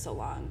been there for so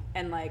long.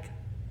 And, like,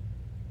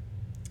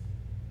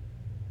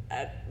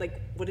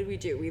 what did we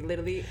do? We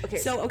literally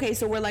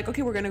So we're like,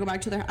 okay, we're gonna go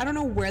back to the. I don't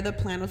know where the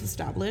plan was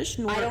established,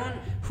 nor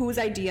whose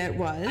idea it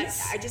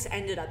was. I just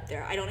ended up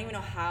there. I don't even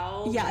know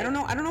how. Yeah, I don't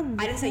know. I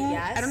didn't say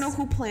yes. I don't know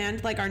who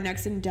planned like our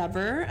next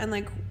endeavor and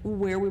like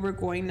where we were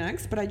going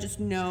next, but I just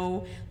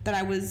know that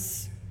I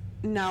was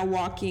now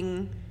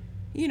walking,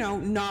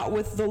 not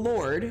with the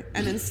Lord,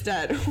 and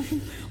instead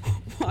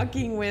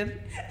walking with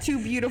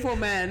two beautiful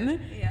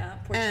men. Yeah,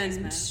 Portuguese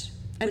men.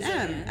 And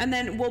and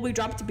then we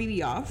dropped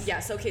BB off.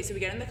 Yeah, so we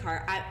get in the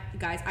car.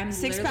 I'm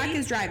Six Pack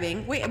is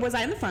driving. Wait, was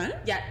I in the front?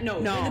 Yeah, no,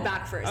 in the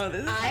back first. Oh,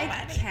 this is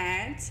I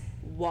can't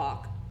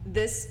walk.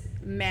 This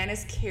man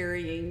is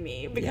carrying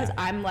me because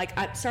I'm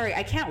like, sorry,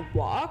 I can't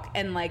walk,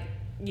 and like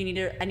I need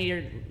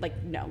to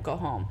like no, go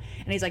home.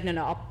 And he's like,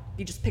 no,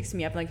 he just picks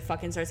me up and like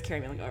fucking starts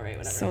carrying me. I'm like, all right,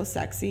 whatever. So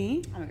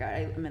sexy. Oh my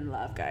god, I'm in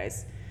love,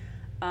 guys.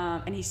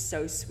 And he's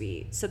so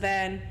sweet. So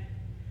then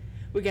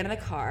we get in the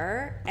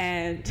car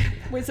and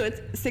wait, so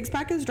it's Six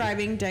Pack is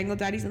driving, Dangle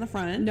Daddy's in the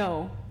front?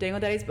 No, Dangle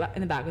Daddy's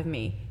in the back with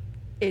me.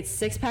 It's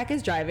Six Pack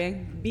is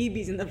driving,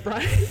 BB's in the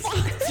front.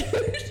 Fuck,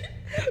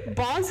 dude.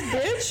 Boss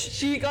bitch.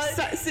 She got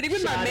sitting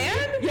with my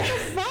man? Yeah.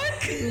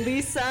 Fuck.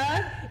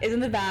 Lisa is in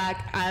the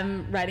back.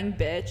 I'm riding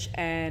bitch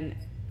and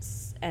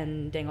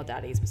Dangle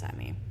Daddy's beside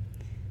me.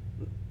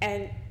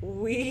 And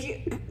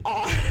we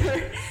are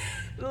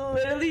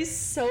literally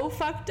so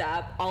fucked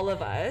up, all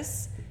of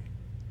us.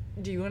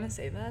 Do you want to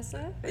say that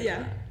stuff?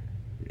 Yeah.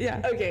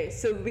 Okay,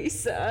 so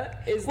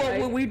Lisa is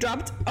we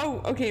dropped.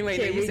 Oh, okay.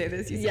 Wait, you say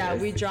this.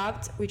 We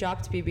dropped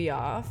BB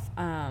off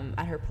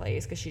at her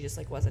place because she just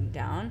like wasn't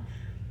down,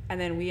 and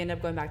then we end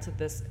up going back to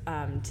this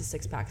to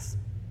Six Pack's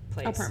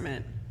place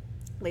apartment.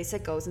 Lisa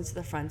goes into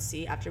the front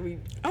seat after we.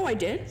 Oh, I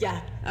did.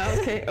 Yeah. Oh,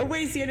 okay. Oh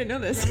wait, see, I didn't know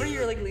this. Remember,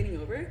 you were like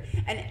leaning over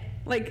and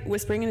like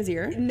whispering in his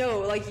ear. No,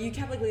 like you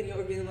kept like leaning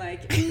over, being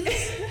like.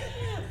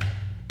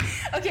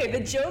 Okay, the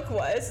joke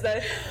was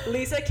that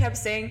Lisa kept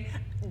saying,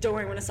 "Don't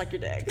worry, I'm gonna suck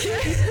your dick."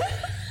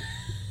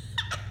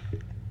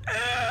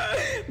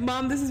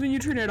 Mom, this is when you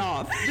turn it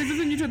off. This is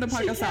when you turn the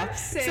podcast off.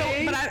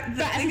 Saying,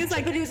 the thing is,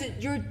 like, but it was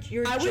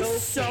you're I was joking.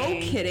 so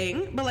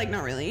kidding, but like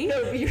not really. No,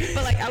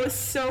 but like I was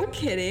so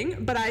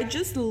kidding. But I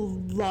just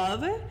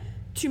love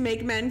to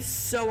make men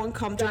so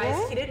uncomfortable.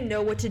 Guys, he didn't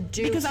know what to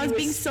do because I was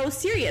being so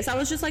serious. I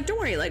was just like, "Don't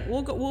worry, like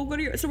we'll go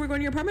to your. So we're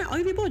going to your apartment. I'll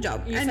give you a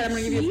blowjob." You said I'm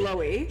gonna give you a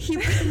blowy.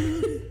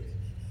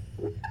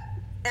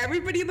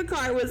 Everybody in the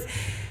car was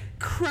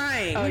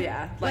crying. Oh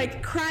yeah,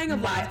 like crying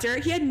of laughter.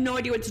 He had no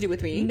idea what to do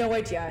with me. No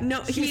idea.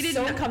 No, he was didn't.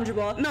 So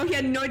uncomfortable. No, he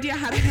had no idea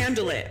how to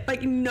handle it.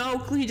 Like no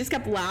clue. He just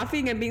kept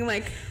laughing and being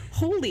like,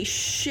 "Holy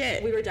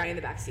shit!" We were dying in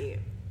the backseat.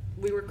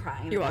 We were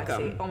crying. In You're the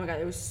welcome. Backseat. Oh my god,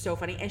 it was so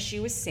funny, and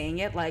she was saying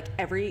it like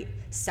every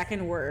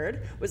second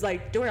word was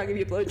like, "Don't worry, I'll give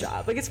you a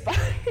blowjob." Like it's fine.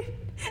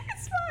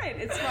 It's fine.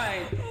 It's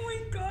fine. Oh my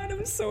god,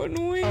 I'm so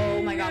annoying.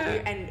 Oh my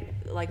god, and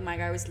like my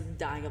guy was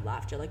dying of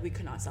laughter. Like we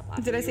could not stop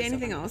laughing. Did I say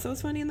anything else that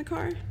was funny in the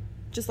car?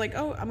 Just like,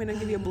 "Oh, I'm gonna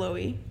give you a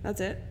blowy."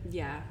 That's it.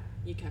 Yeah,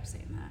 you kept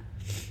saying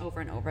that over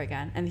and over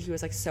again, and he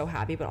was like so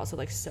happy, but also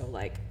like so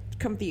like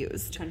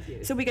confused.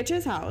 Confused. So we get to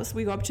his house.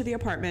 We go up to the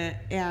apartment,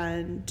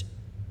 and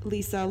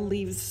Lisa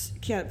leaves,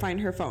 can't find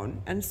her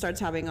phone, and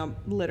starts having a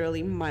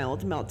literally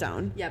mild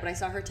meltdown. Yeah, but I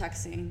saw her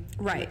texting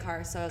in the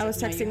car, so I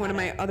was texting one of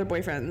my other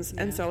boyfriends,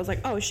 and so I was like,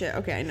 "Oh shit,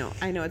 okay, I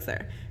know it's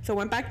there." So I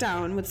went back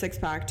down with Six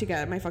Pack to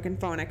get my fucking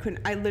phone. I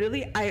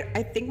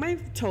think my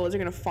toes are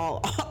gonna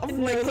fall off. No,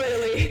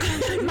 literally.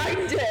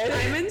 Mine did.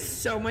 I'm in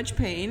so much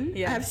pain.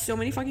 Yeah. I have so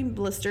many fucking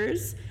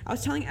blisters. I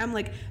was telling Em,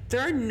 like,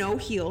 there are no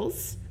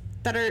heels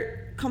that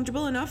are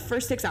comfortable enough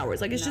for 6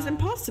 hours. Like, it's just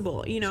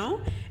impossible,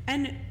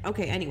 And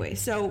okay, anyway,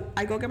 so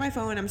I go get my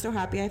phone. I'm so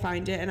happy I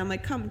find it, and I'm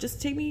like, "Come,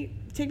 just take me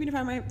to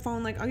find my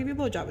phone. Like, I'll give you a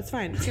blowjob. It's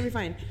fine. It's gonna be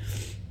fine."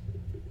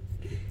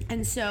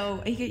 And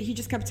so he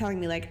just kept telling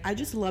me, like, "I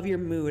just love your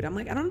mood." I'm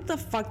like, "I don't know what the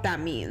fuck that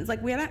means."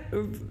 Like, we had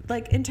a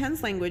like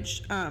intense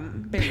language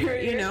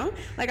barrier,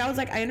 Like, I was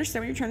like, "I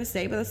understand what you're trying to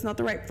say, but that's not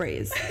the right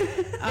phrase."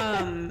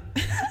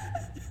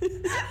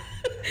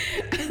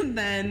 And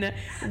then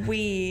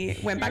we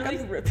went back up,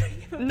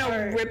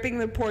 ripping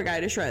the poor guy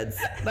to shreds.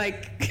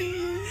 Like,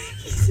 he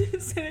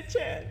didn't stand a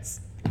chance.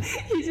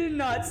 He did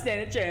not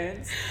stand a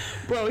chance,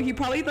 bro. He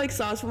probably like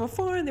saw us from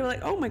afar, and they were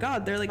like, "Oh my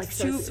god, they're like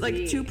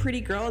two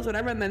pretty girls,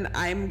 whatever." And then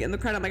I'm in the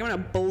crowd. I'm like, "I'm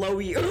gonna blow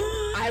you."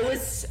 I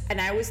was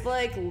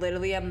like,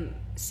 literally, I'm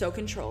so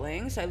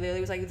controlling. So I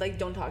literally was like,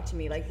 "Don't talk to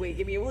me. Like, wait,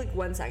 give me like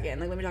 1 second.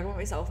 Like, let me talk about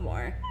myself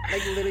more."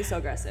 Like, literally so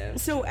aggressive.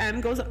 So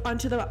Em goes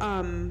onto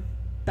the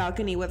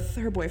balcony with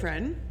her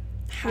boyfriend,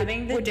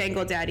 having the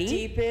Dangle Daddy.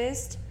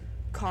 Deepest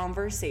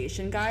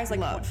conversation, guys. Like,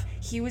 love.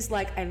 He was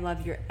like, "I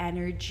love your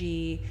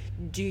energy.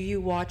 Do you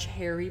watch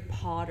Harry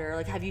Potter?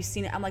 Like, have you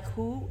seen it?" I'm like,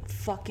 "Who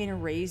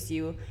fucking raised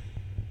you?"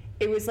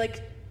 It was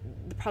like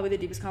probably the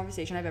deepest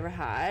conversation I've ever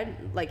had.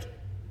 Like,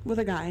 with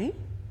a guy.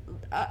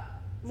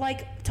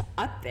 like to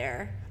up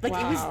there. Like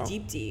it was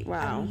deep. Wow.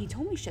 I mean, he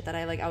told me shit that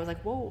I was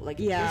like, whoa, like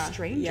Yeah, we're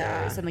strangers,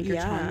 yeah, and like you're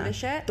telling me this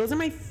shit. Those are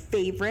my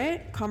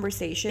favorite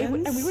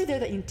conversations. And we were there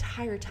the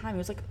entire time. It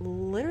was like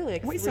literally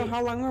like. Wait, so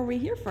how long were we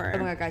here for? Oh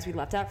my god, guys, we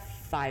left at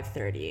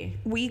 5:30.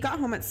 We got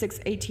home at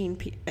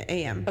 6:18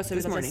 a.m. Oh, so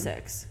this it was morning.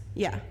 at 6.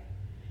 Yeah.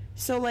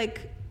 So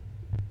like,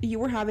 you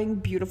were having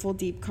beautiful,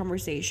 deep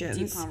conversations.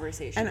 Deep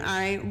conversations. And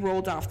I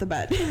rolled off the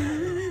bed.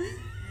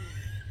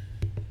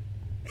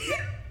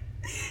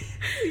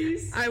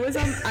 I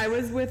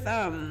was with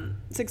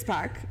Six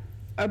Pack,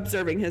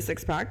 observing his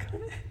six pack,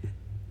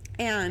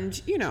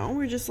 and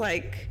we're just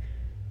like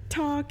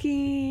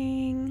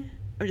talking.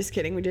 I'm just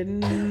kidding. We did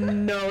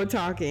no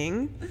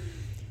talking,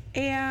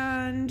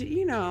 and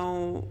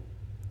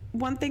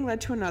one thing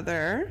led to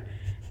another,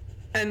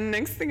 and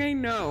next thing I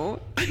know,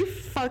 I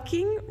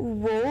fucking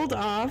rolled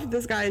off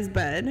this guy's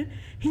bed.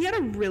 He had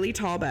a really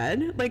tall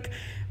bed, like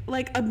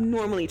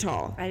abnormally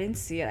tall. I didn't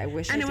see it. I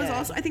wish. And I it was did.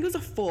 also, I think it was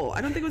a full.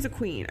 I don't think it was a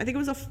queen. I think it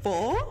was a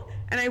full,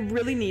 and I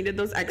really needed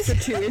those extra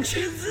 2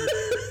 inches.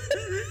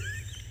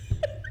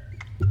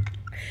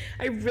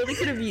 I really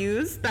could have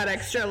used that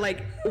extra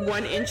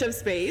 1 inch of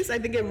space. I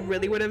think it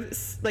really would have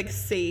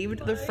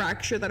saved the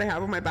fracture that I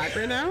have on my back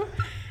right now.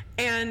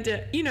 And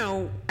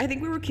I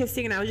think we were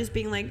kissing, and I was just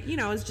being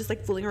I was just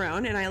fooling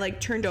around, and I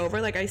turned over,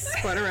 I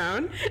spun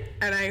around,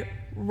 and I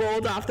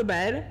rolled off the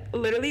bed,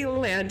 literally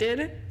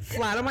landed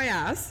flat on my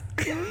ass.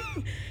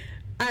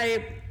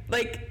 I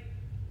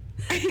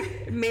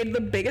made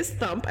the biggest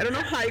thump. I don't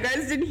know how you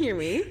guys didn't hear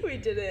me. We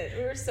didn't.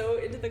 We were so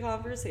into the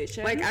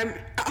conversation. I'm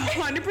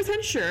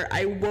 100% sure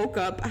I woke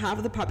up half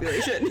of the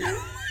population.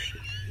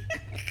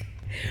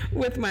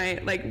 With me,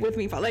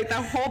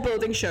 the whole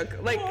building shook.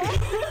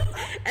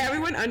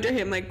 Everyone under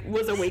him,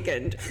 was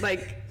awakened.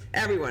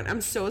 Everyone.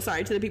 I'm so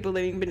sorry to the people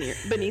living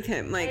beneath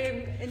him. I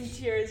am in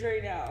tears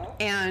right now.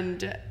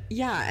 And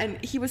yeah,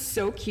 and he was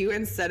so cute.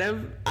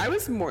 I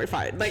was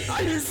mortified.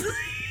 Honestly.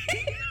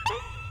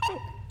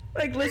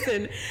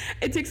 Listen,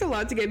 it takes a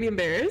lot to get me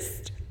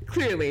embarrassed,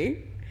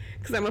 clearly,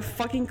 because I'm a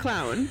fucking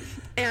clown.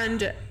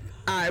 And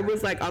I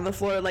was on the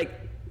floor,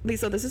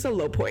 Lisa, this is a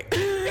low point.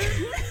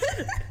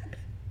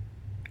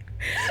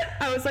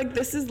 I was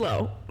this is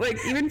low,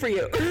 even for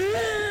you.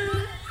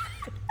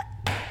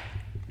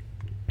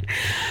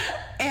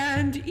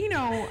 And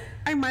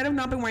I might have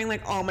not been wearing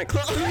all my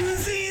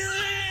clothes.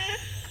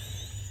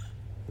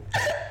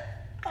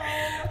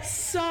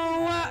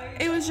 So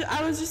it was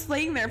I was just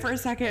laying there for a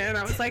second, and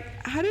I was like,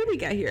 how did we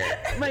get here?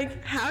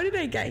 How did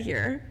I get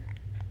here?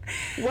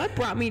 What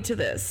brought me to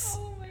this?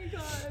 Oh my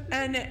god.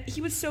 And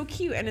he was so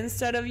cute, and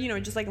instead of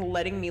just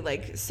letting me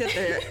sit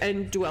there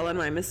and dwell on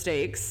my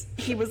mistakes,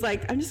 he was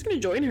I'm just gonna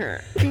join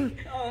her.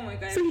 Oh my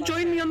god. So he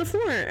joined me on the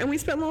floor, and we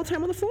spent a little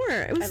time on the floor.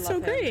 It was so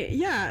great.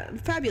 Yeah,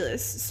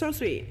 fabulous, so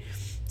sweet,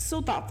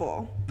 so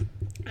thoughtful.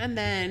 And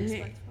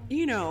then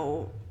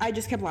I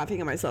just kept laughing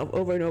at myself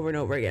over and over and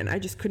over again. I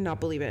just could not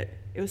believe it.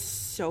 It was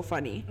so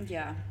funny.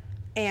 Yeah.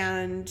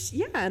 And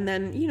and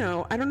then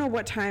I don't know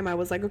what time I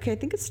was okay, I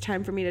think it's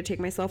time for me to take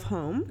myself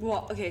home.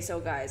 Well, okay,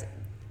 so guys,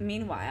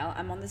 meanwhile,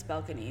 I'm on this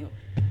balcony,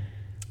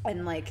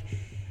 and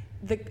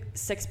the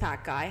Six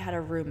Pack guy had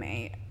a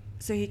roommate.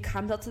 So he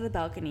comes out to the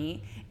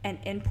balcony, and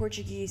in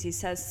Portuguese he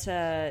says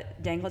to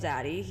Dangle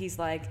Daddy, he's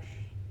like,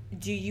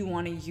 do you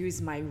want to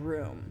use my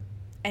room?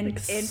 And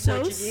in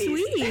so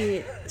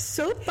Portuguese.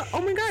 Sweet.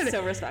 Oh my god.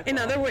 So respectful.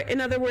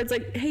 In other words,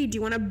 hey, do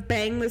you want to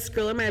bang this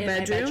girl in my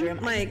bedroom?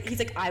 He's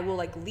like, I will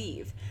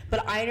leave.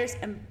 But I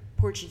understand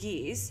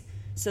Portuguese.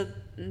 So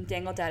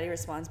Dangle Daddy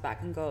responds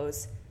back and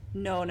goes,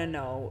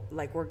 no,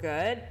 we're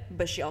good.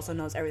 But she also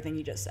knows everything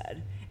you just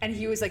said. And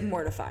he was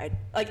mortified,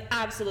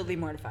 absolutely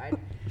mortified.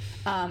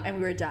 And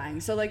we were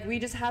dying. So we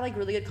just had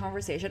really good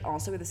conversation.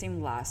 Also with the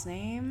same last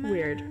name.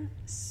 Weird.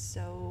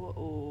 So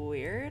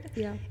weird.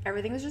 Yeah.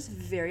 Everything was just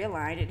very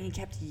aligned, and he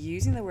kept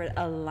using the word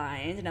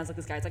aligned, and I was like,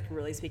 this guy's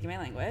really speaking my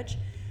language.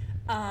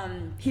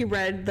 He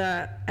read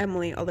the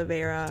Emily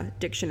Oliveira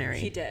dictionary.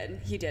 He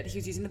did. He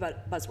was using the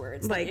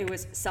buzzwords. It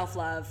was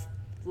self-love,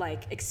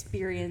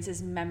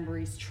 experiences,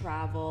 memories,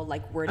 travel,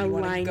 where do you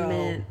want to go?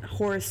 Alignment,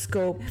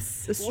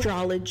 horoscopes,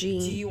 astrology.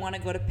 Do you want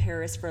to go to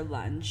Paris for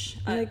lunch?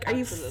 Are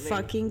you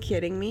fucking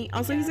kidding me?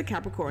 Also, he's a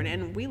Capricorn,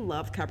 and we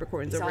love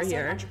Capricorns over also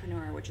here. An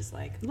entrepreneur, which is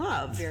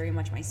love, very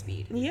much my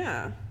speed.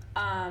 Yeah.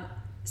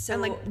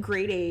 So and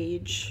great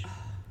age.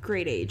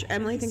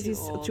 Emily thinks he's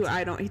old. too.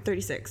 He's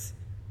 36.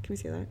 Can we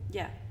say that?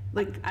 Yeah.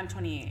 I'm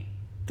 28.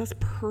 That's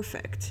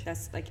perfect.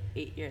 That's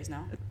 8 years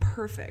now.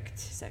 Perfect.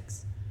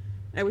 6.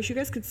 I wish you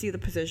guys could see the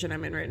position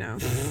I'm in right now.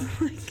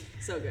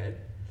 So good.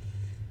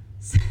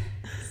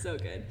 So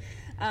good.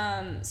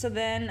 So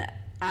then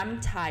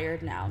I'm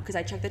tired now because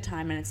I checked the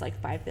time and it's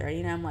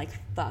 5:30, and I'm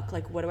fuck,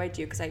 what do I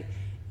do? Because I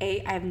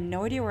have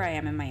no idea where I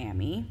am in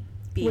Miami.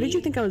 B, what did you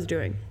think I was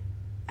doing?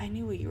 I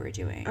knew what you were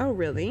doing. Oh,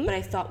 really?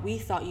 But we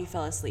thought you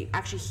fell asleep.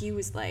 Actually, he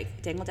was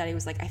Dangle Daddy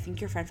was I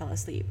think your friend fell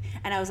asleep.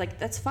 And I was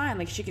that's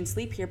fine. She can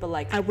sleep here, but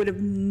I would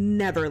have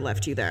never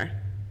left you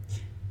there.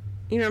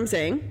 You know what I'm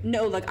saying?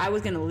 No, I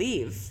was going to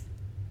leave.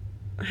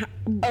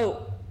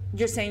 Oh,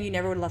 You're saying you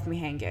never would have left me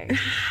hanging.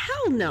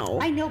 Hell no.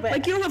 I know, but...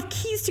 Like, you don't have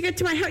keys to get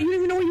to my house. You don't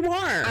even know where you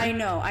are. I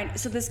know.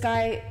 So this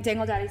guy,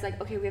 Dangle Daddy's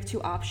like, okay, we have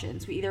 2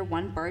 options. We either,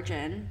 1, barge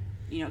in,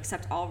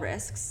 accept all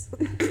risks,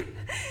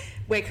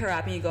 wake her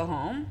up and you go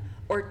home,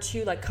 or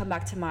 2, like, come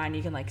back to mine.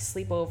 You can, like,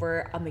 sleep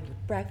over. I'll make you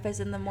breakfast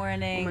in the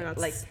morning. Oh my God,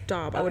 like,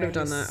 stop. I would have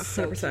done that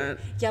 100%. So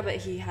yeah, but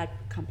he had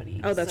company.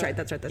 Oh, that's so, right.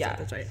 That's right. That's yeah. right.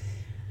 That's right.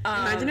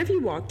 Imagine if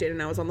you walked in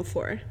and I was on the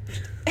floor.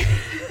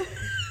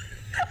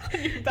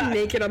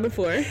 Naked on the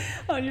floor.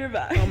 On your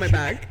back. On my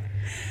back.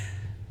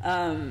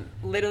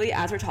 Literally,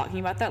 as we're talking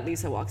about that,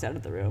 Lisa walks out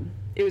of the room.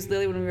 It was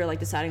literally when we were, like,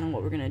 deciding on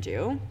what we're gonna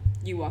do.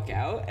 You walk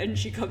out, and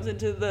she comes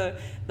into the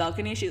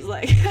balcony. She's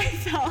like, I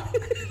fell.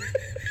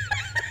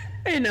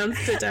 I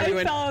announced it to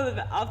everyone. I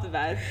fell off the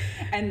bed.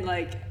 And,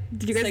 like...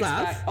 Did you guys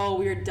laugh? Oh,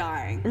 we were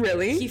dying.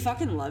 Really? He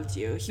fucking loved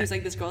you. He was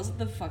like, this girl's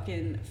the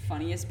fucking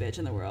funniest bitch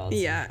in the world.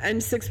 Yeah,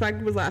 and Six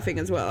Pack was laughing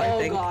as well, I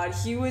think. Oh, God.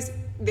 He was...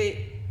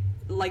 They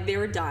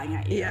were dying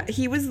at you. Yeah,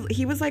 he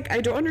was like,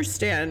 I don't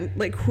understand,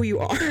 like, who you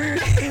are.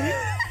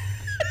 I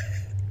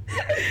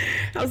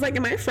was like,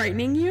 am I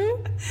frightening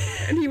you?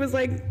 And he was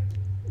like,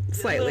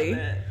 slightly.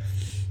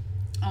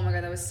 Oh my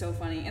God, that was so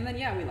funny. And then,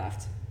 yeah, we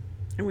left.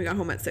 And we got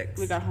home at 6.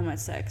 We got home at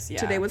 6, yeah.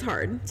 Today was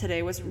hard.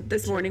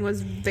 This morning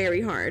was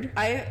very hard.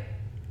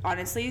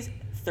 Honestly,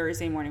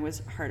 Thursday morning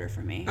was harder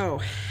for me.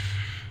 Oh,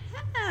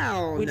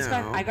 hell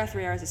no. I got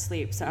 3 hours of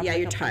sleep, so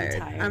you're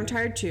tired. I'm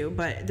tired too,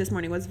 but this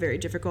morning was very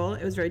difficult.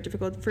 It was very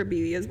difficult for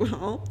BB as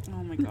well.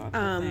 Oh my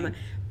God.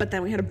 But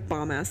then we had a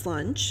bomb ass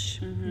lunch.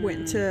 Mm-hmm.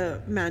 Went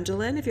to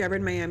Mandolin. If you're ever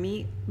in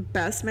Miami,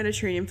 best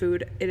Mediterranean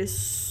food. It is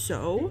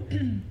so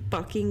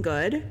fucking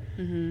good.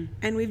 Mm-hmm.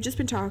 And we've just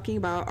been talking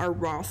about our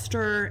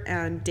roster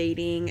and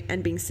dating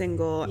and being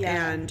single,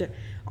 and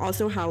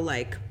also how,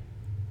 like,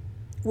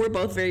 we're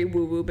both very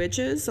woo woo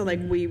bitches, so like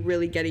we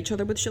really get each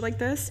other with shit like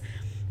this.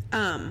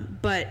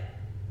 But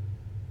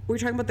we're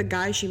talking about the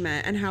guy she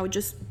met and how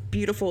just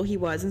beautiful he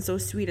was, and so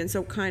sweet and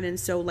so kind and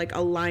so, like,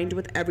 aligned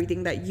with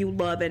everything that you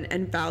love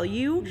and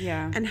value.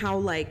 Yeah. And how,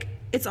 like,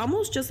 it's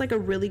almost just like a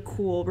really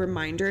cool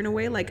reminder in a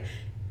way. Like,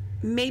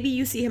 maybe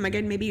you see him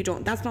again, maybe you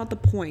don't. That's not the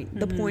point.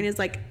 The point is,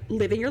 like,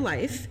 living your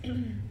life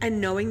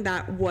and knowing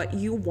that what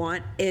you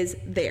want is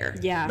there.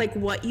 Yeah. Like,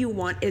 what you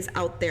want is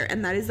out there.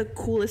 And that is the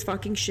coolest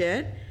fucking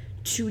shit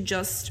to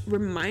just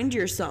remind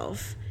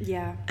yourself.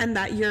 Yeah. And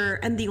that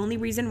and the only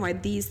reason why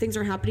these things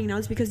are happening now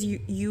is because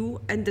you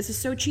and this is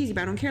so cheesy,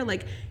 but I don't care,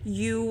 like,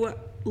 you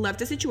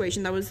left a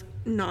situation that was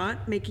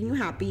not making you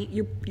happy.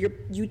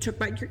 You took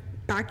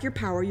back your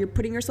power. You're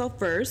putting yourself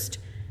first,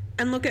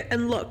 and look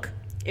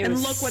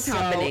what's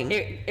happening.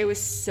 It was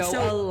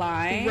so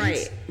aligned.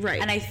 Right.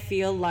 And I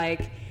feel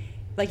like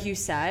you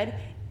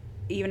said,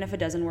 even if it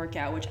doesn't work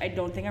out, which I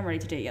don't think I'm ready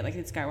to date yet. Like,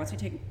 this guy wants me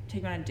to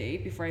take me on a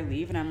date before I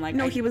leave, and I'm like...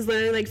 No, he was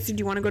literally like, so do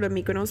you want to go to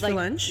Mykonos for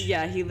lunch?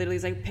 Yeah, he literally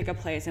is like, pick a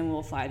place and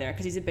we'll fly there,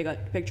 because he's a big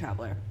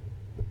traveler.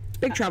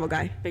 Big travel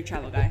guy.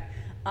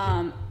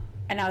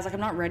 And I was like, I'm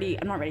not ready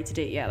to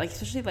date yet. Like,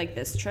 especially, like,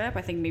 this trip.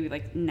 I think maybe,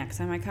 like, next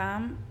time I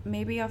come,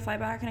 maybe I'll fly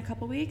back in a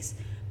couple weeks.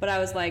 But I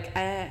was like,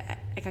 I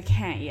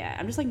can't yet.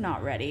 I'm just, like,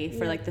 not ready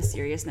for, like, the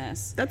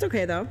seriousness. That's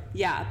okay, though.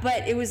 Yeah,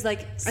 but it was,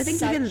 like... I think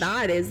even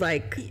that is,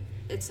 like...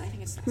 I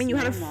mean, you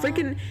had a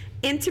freaking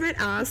intimate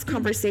ass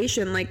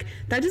conversation. Like,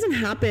 that doesn't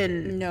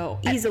happen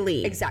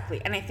easily.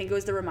 Exactly. And I think it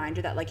was the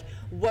reminder that, like,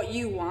 what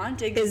you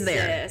want exists. Is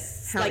there.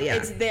 Hell like, yeah.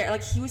 It's there.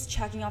 Like, he was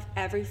checking off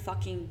every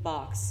fucking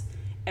box.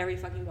 So,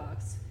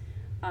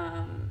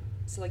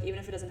 like, even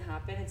if it doesn't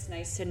happen, it's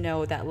nice to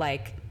know that,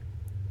 like,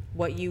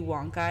 what you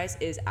want, guys,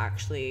 is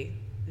actually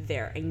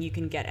there, and you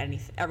can get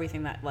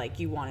everything that, like,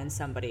 you want in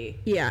somebody.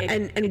 Yeah.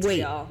 And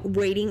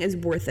waiting is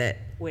worth it.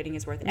 Waiting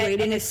is worth it.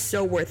 Waiting is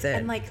so worth it.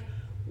 And, like,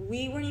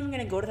 we weren't even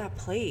gonna go to that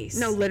place.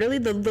 No, literally,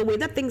 the way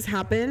that things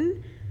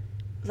happen,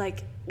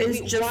 like,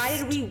 just... Why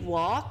did we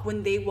walk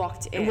when they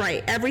walked in?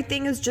 Right.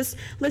 Everything is just...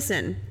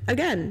 Listen,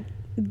 again,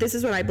 this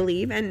is what I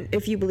believe, and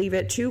if you believe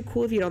it too,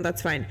 cool. If you don't,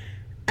 that's fine.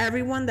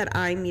 Everyone that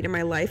I meet in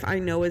my life, I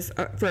know is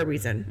for a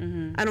reason.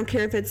 Mm-hmm. I don't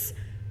care if it's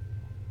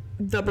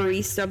the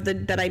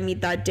barista that I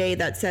meet that day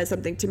that says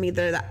something to me.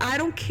 That I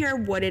don't care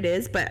what it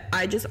is, but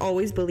I just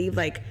always believe,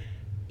 like,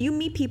 you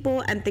meet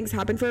people and things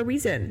happen for a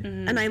reason.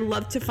 Mm-hmm. And I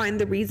love to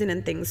find the reason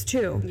in things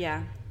too.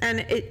 Yeah.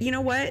 And you know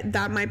what?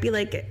 That might be,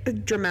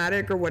 like,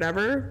 dramatic or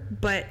whatever,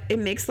 but it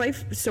makes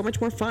life so much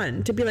more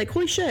fun to be like,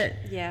 holy shit.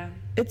 Yeah.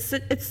 It's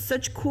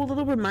such cool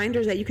little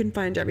reminders that you can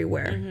find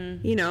everywhere.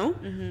 Mm-hmm. You know?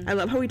 Mm-hmm. I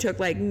love how we took,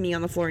 like, me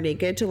on the floor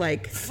naked to,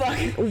 like,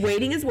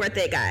 waiting is worth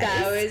it, guys.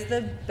 That was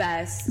the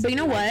best. But you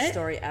know what?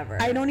 Story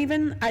ever. I don't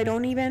even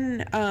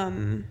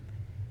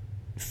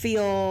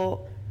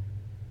feel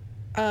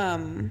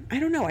I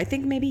don't know. I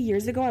think maybe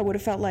years ago I would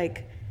have felt,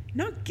 like,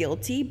 not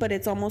guilty, but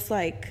it's almost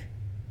like,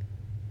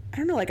 I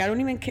don't know, like, I don't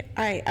even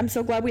I'm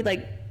so glad we,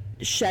 like,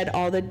 shed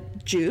all the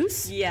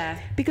juice. Yeah.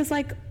 Because,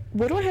 like,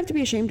 what do I have to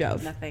be ashamed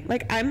of? Nothing.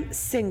 Like, I'm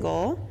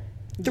single,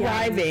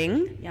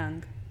 thriving,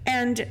 young,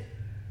 and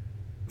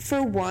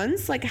for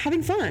once, like,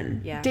 having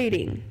fun,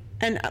 dating.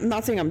 And I'm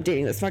not saying I'm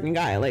dating this fucking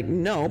guy, like,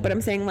 no, but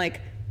I'm saying,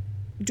 like,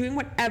 doing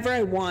whatever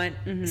I want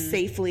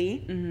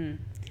safely. And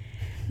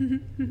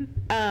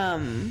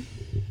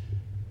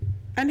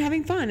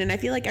having fun. And I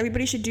feel like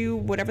everybody should do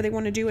whatever they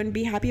want to do and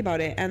be happy about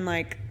it. And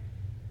like,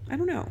 I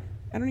don't know.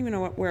 I don't even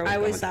know where I was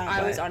going with that.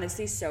 I was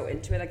honestly so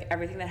into it. Like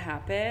everything that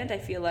happened, I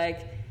feel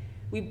like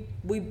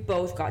we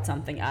both got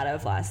something out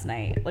of last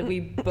night. Like we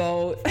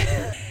both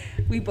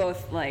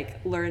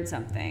like learned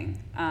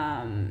something.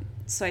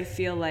 So I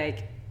feel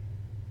like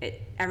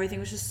everything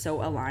was just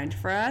so aligned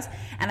for us.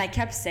 And I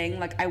kept saying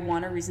like, I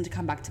want a reason to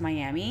come back to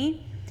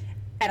Miami,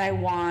 and I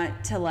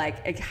want to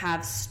like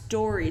have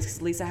stories,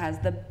 because Lisa has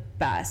the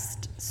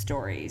best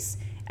stories.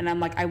 And I'm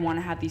like, I want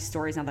to have these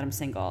stories now that I'm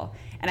single,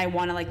 and I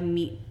want to like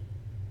meet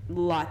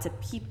lots of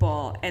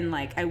people, and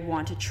like I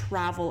want to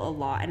travel a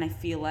lot, and I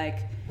feel like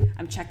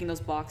I'm checking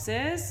those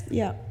boxes.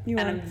 Yeah, you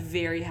are. And I'm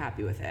very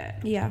happy with it.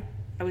 Yeah,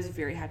 I was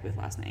very happy with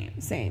last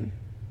night. Same.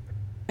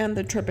 And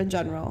the trip in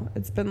general,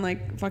 it's been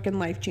like fucking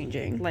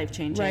life-changing,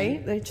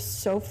 right? Like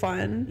just so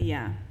fun.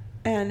 Yeah.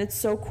 And it's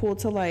so cool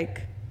to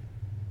like,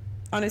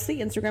 honestly,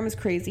 Instagram is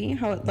crazy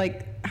how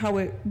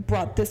it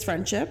brought this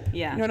friendship.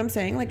 Yeah. You know what I'm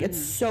saying? Like it's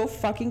so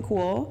fucking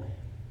cool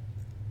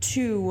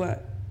to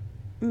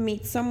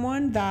meet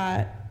someone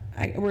that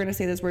we're gonna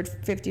say this word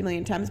 50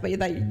 million times, but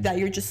that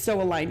you're just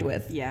so aligned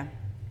with. Yeah.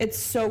 It's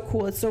so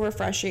cool. It's so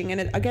refreshing.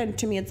 And again,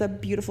 to me, it's a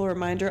beautiful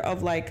reminder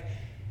of like,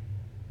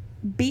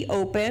 be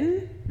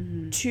open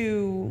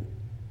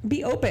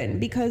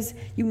because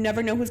you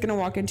never know who's going to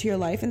walk into your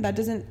life. And that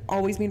doesn't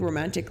always mean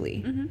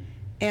romantically.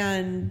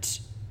 And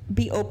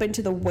be open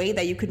to the way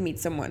that you could meet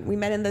someone. We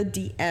met in the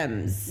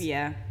DMs.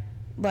 Yeah.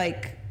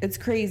 Like, it's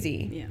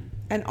crazy. Yeah.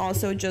 And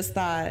also just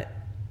that,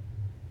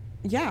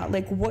 yeah,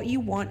 like what you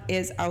want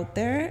is out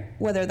there,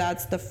 whether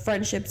that's the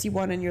friendships you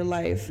want in your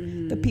life,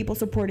 the people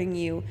supporting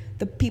you,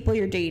 the people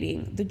you're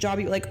dating, the job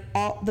you like,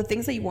 all the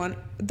things that you want,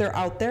 they're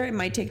out there. It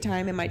might take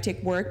time, it might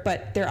take work,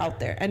 but they're out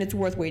there and it's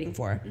worth waiting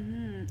for.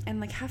 And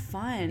like have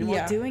fun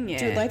while doing it.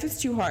 Dude, life is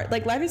too hard.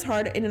 Like life is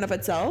hard in and of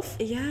itself.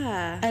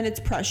 Yeah. And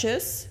it's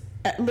precious,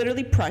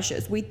 literally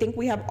precious. We think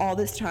we have all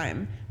this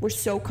time. We're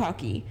so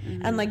cocky.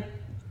 And like,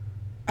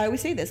 I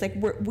always say this, like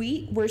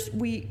we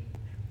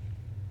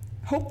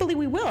hopefully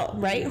we will,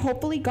 right?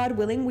 Hopefully, God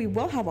willing, we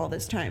will have all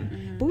this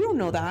time. But we don't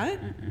know that.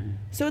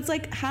 So it's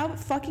like, have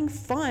fucking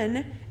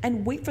fun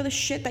and wait for the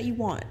shit that you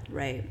want.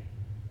 Right.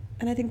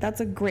 And I think that's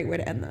a great way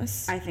to end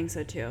this. I think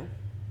so too.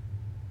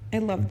 I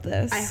loved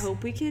this. I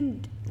hope we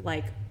can,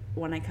 like,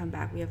 when I come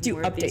back, we have do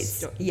more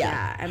updates. Of these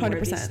and 100%. More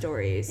of these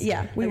stories.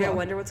 Yeah, we like, will. I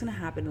wonder what's going to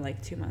happen in like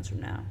 2 months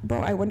from now. Bro,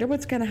 I wonder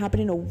what's going to happen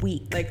in a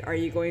week. Like, are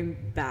you going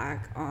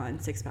back on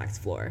Six Pack's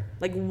floor?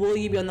 Like, will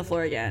you be on the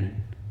floor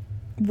again?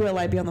 Will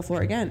I be on the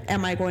floor again?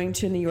 Am I going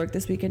to New York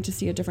this weekend to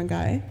see a different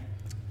guy?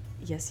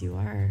 Yes, you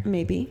are.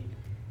 Maybe.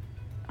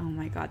 Oh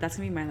my God, that's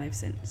gonna be my life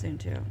soon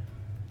too.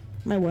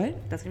 My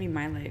what? That's gonna be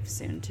my life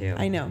soon too.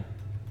 I know.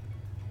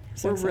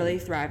 So we're really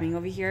thriving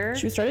over here.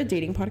 Should we start a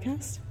dating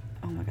podcast?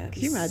 Oh my God,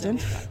 can you imagine?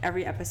 So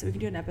every episode, we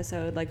can do an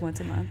episode like once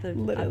a month of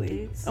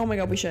literally updates. Oh my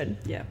God, we should.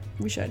 Yeah,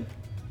 we should.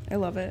 I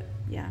love it.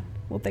 Yeah.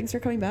 Well, thanks for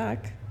coming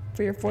back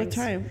for your fourth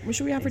time. What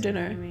should we have for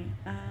dinner?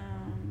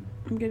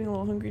 I'm getting a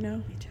little hungry now.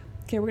 Me too.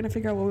 Okay, we're gonna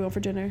figure out what we want for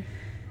dinner.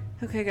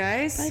 Okay,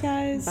 guys. Bye,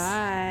 guys.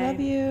 Bye.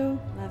 Love you.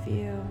 Love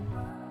you.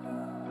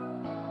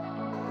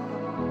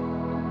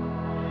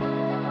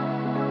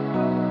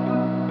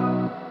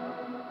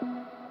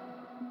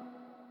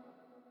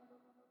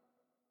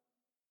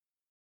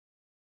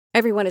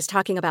 Everyone is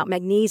talking about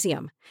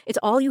magnesium. It's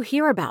all you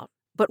hear about.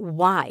 But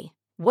why?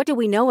 What do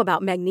we know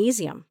about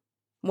magnesium?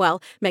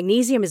 Well,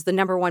 magnesium is the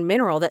 #1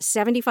 mineral that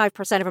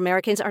 75% of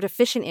Americans are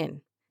deficient in.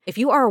 If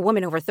you are a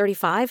woman over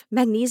 35,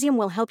 magnesium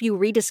will help you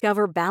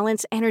rediscover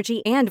balance,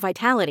 energy, and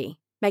vitality.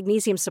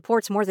 Magnesium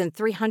supports more than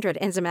 300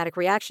 enzymatic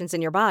reactions in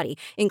your body,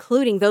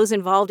 including those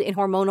involved in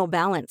hormonal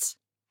balance.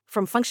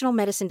 From functional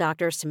medicine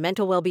doctors to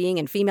mental well-being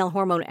and female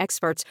hormone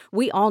experts,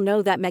 we all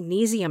know that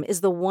magnesium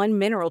is the one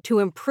mineral to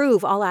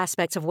improve all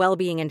aspects of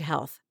well-being and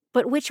health.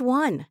 But which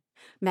one?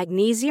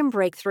 Magnesium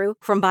Breakthrough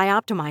from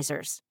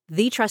Bioptimizers,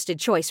 the trusted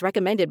choice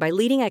recommended by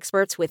leading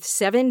experts with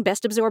 7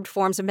 best-absorbed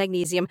forms of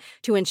magnesium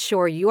to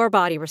ensure your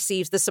body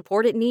receives the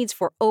support it needs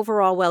for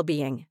overall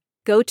well-being.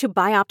 Go to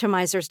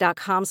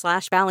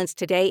bioptimizers.com/balance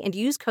today and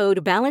use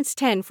code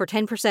BALANCE10 for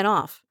 10%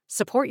 off.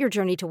 Support your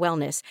journey to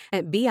wellness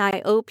at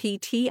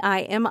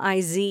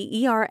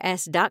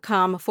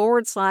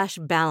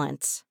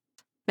bioptimizers.com/balance.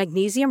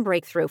 Magnesium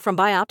Breakthrough from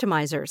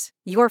Bioptimizers,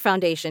 your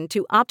foundation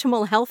to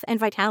optimal health and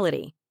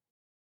vitality.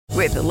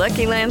 With the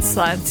Lucky Land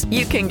Slots,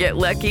 you can get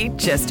lucky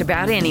just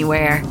about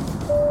anywhere.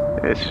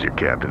 This is your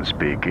captain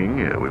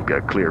speaking. We've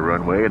got clear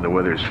runway and the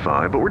weather's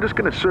fine, but we're just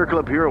going to circle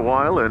up here a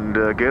while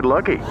and get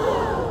lucky.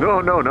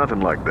 No,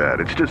 nothing like that.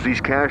 It's just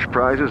these cash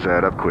prizes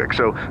add up quick.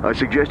 So I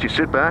suggest you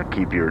sit back,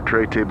 keep your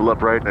tray table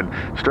upright, and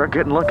start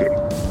getting lucky.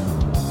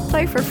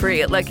 Play for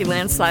free at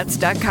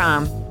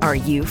LuckyLandSlots.com. Are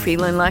you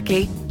feeling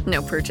lucky?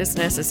 No purchase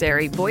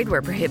necessary. Void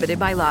where prohibited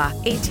by law.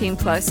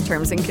 18+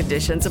 terms and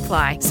conditions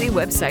apply. See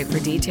website for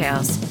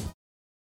details.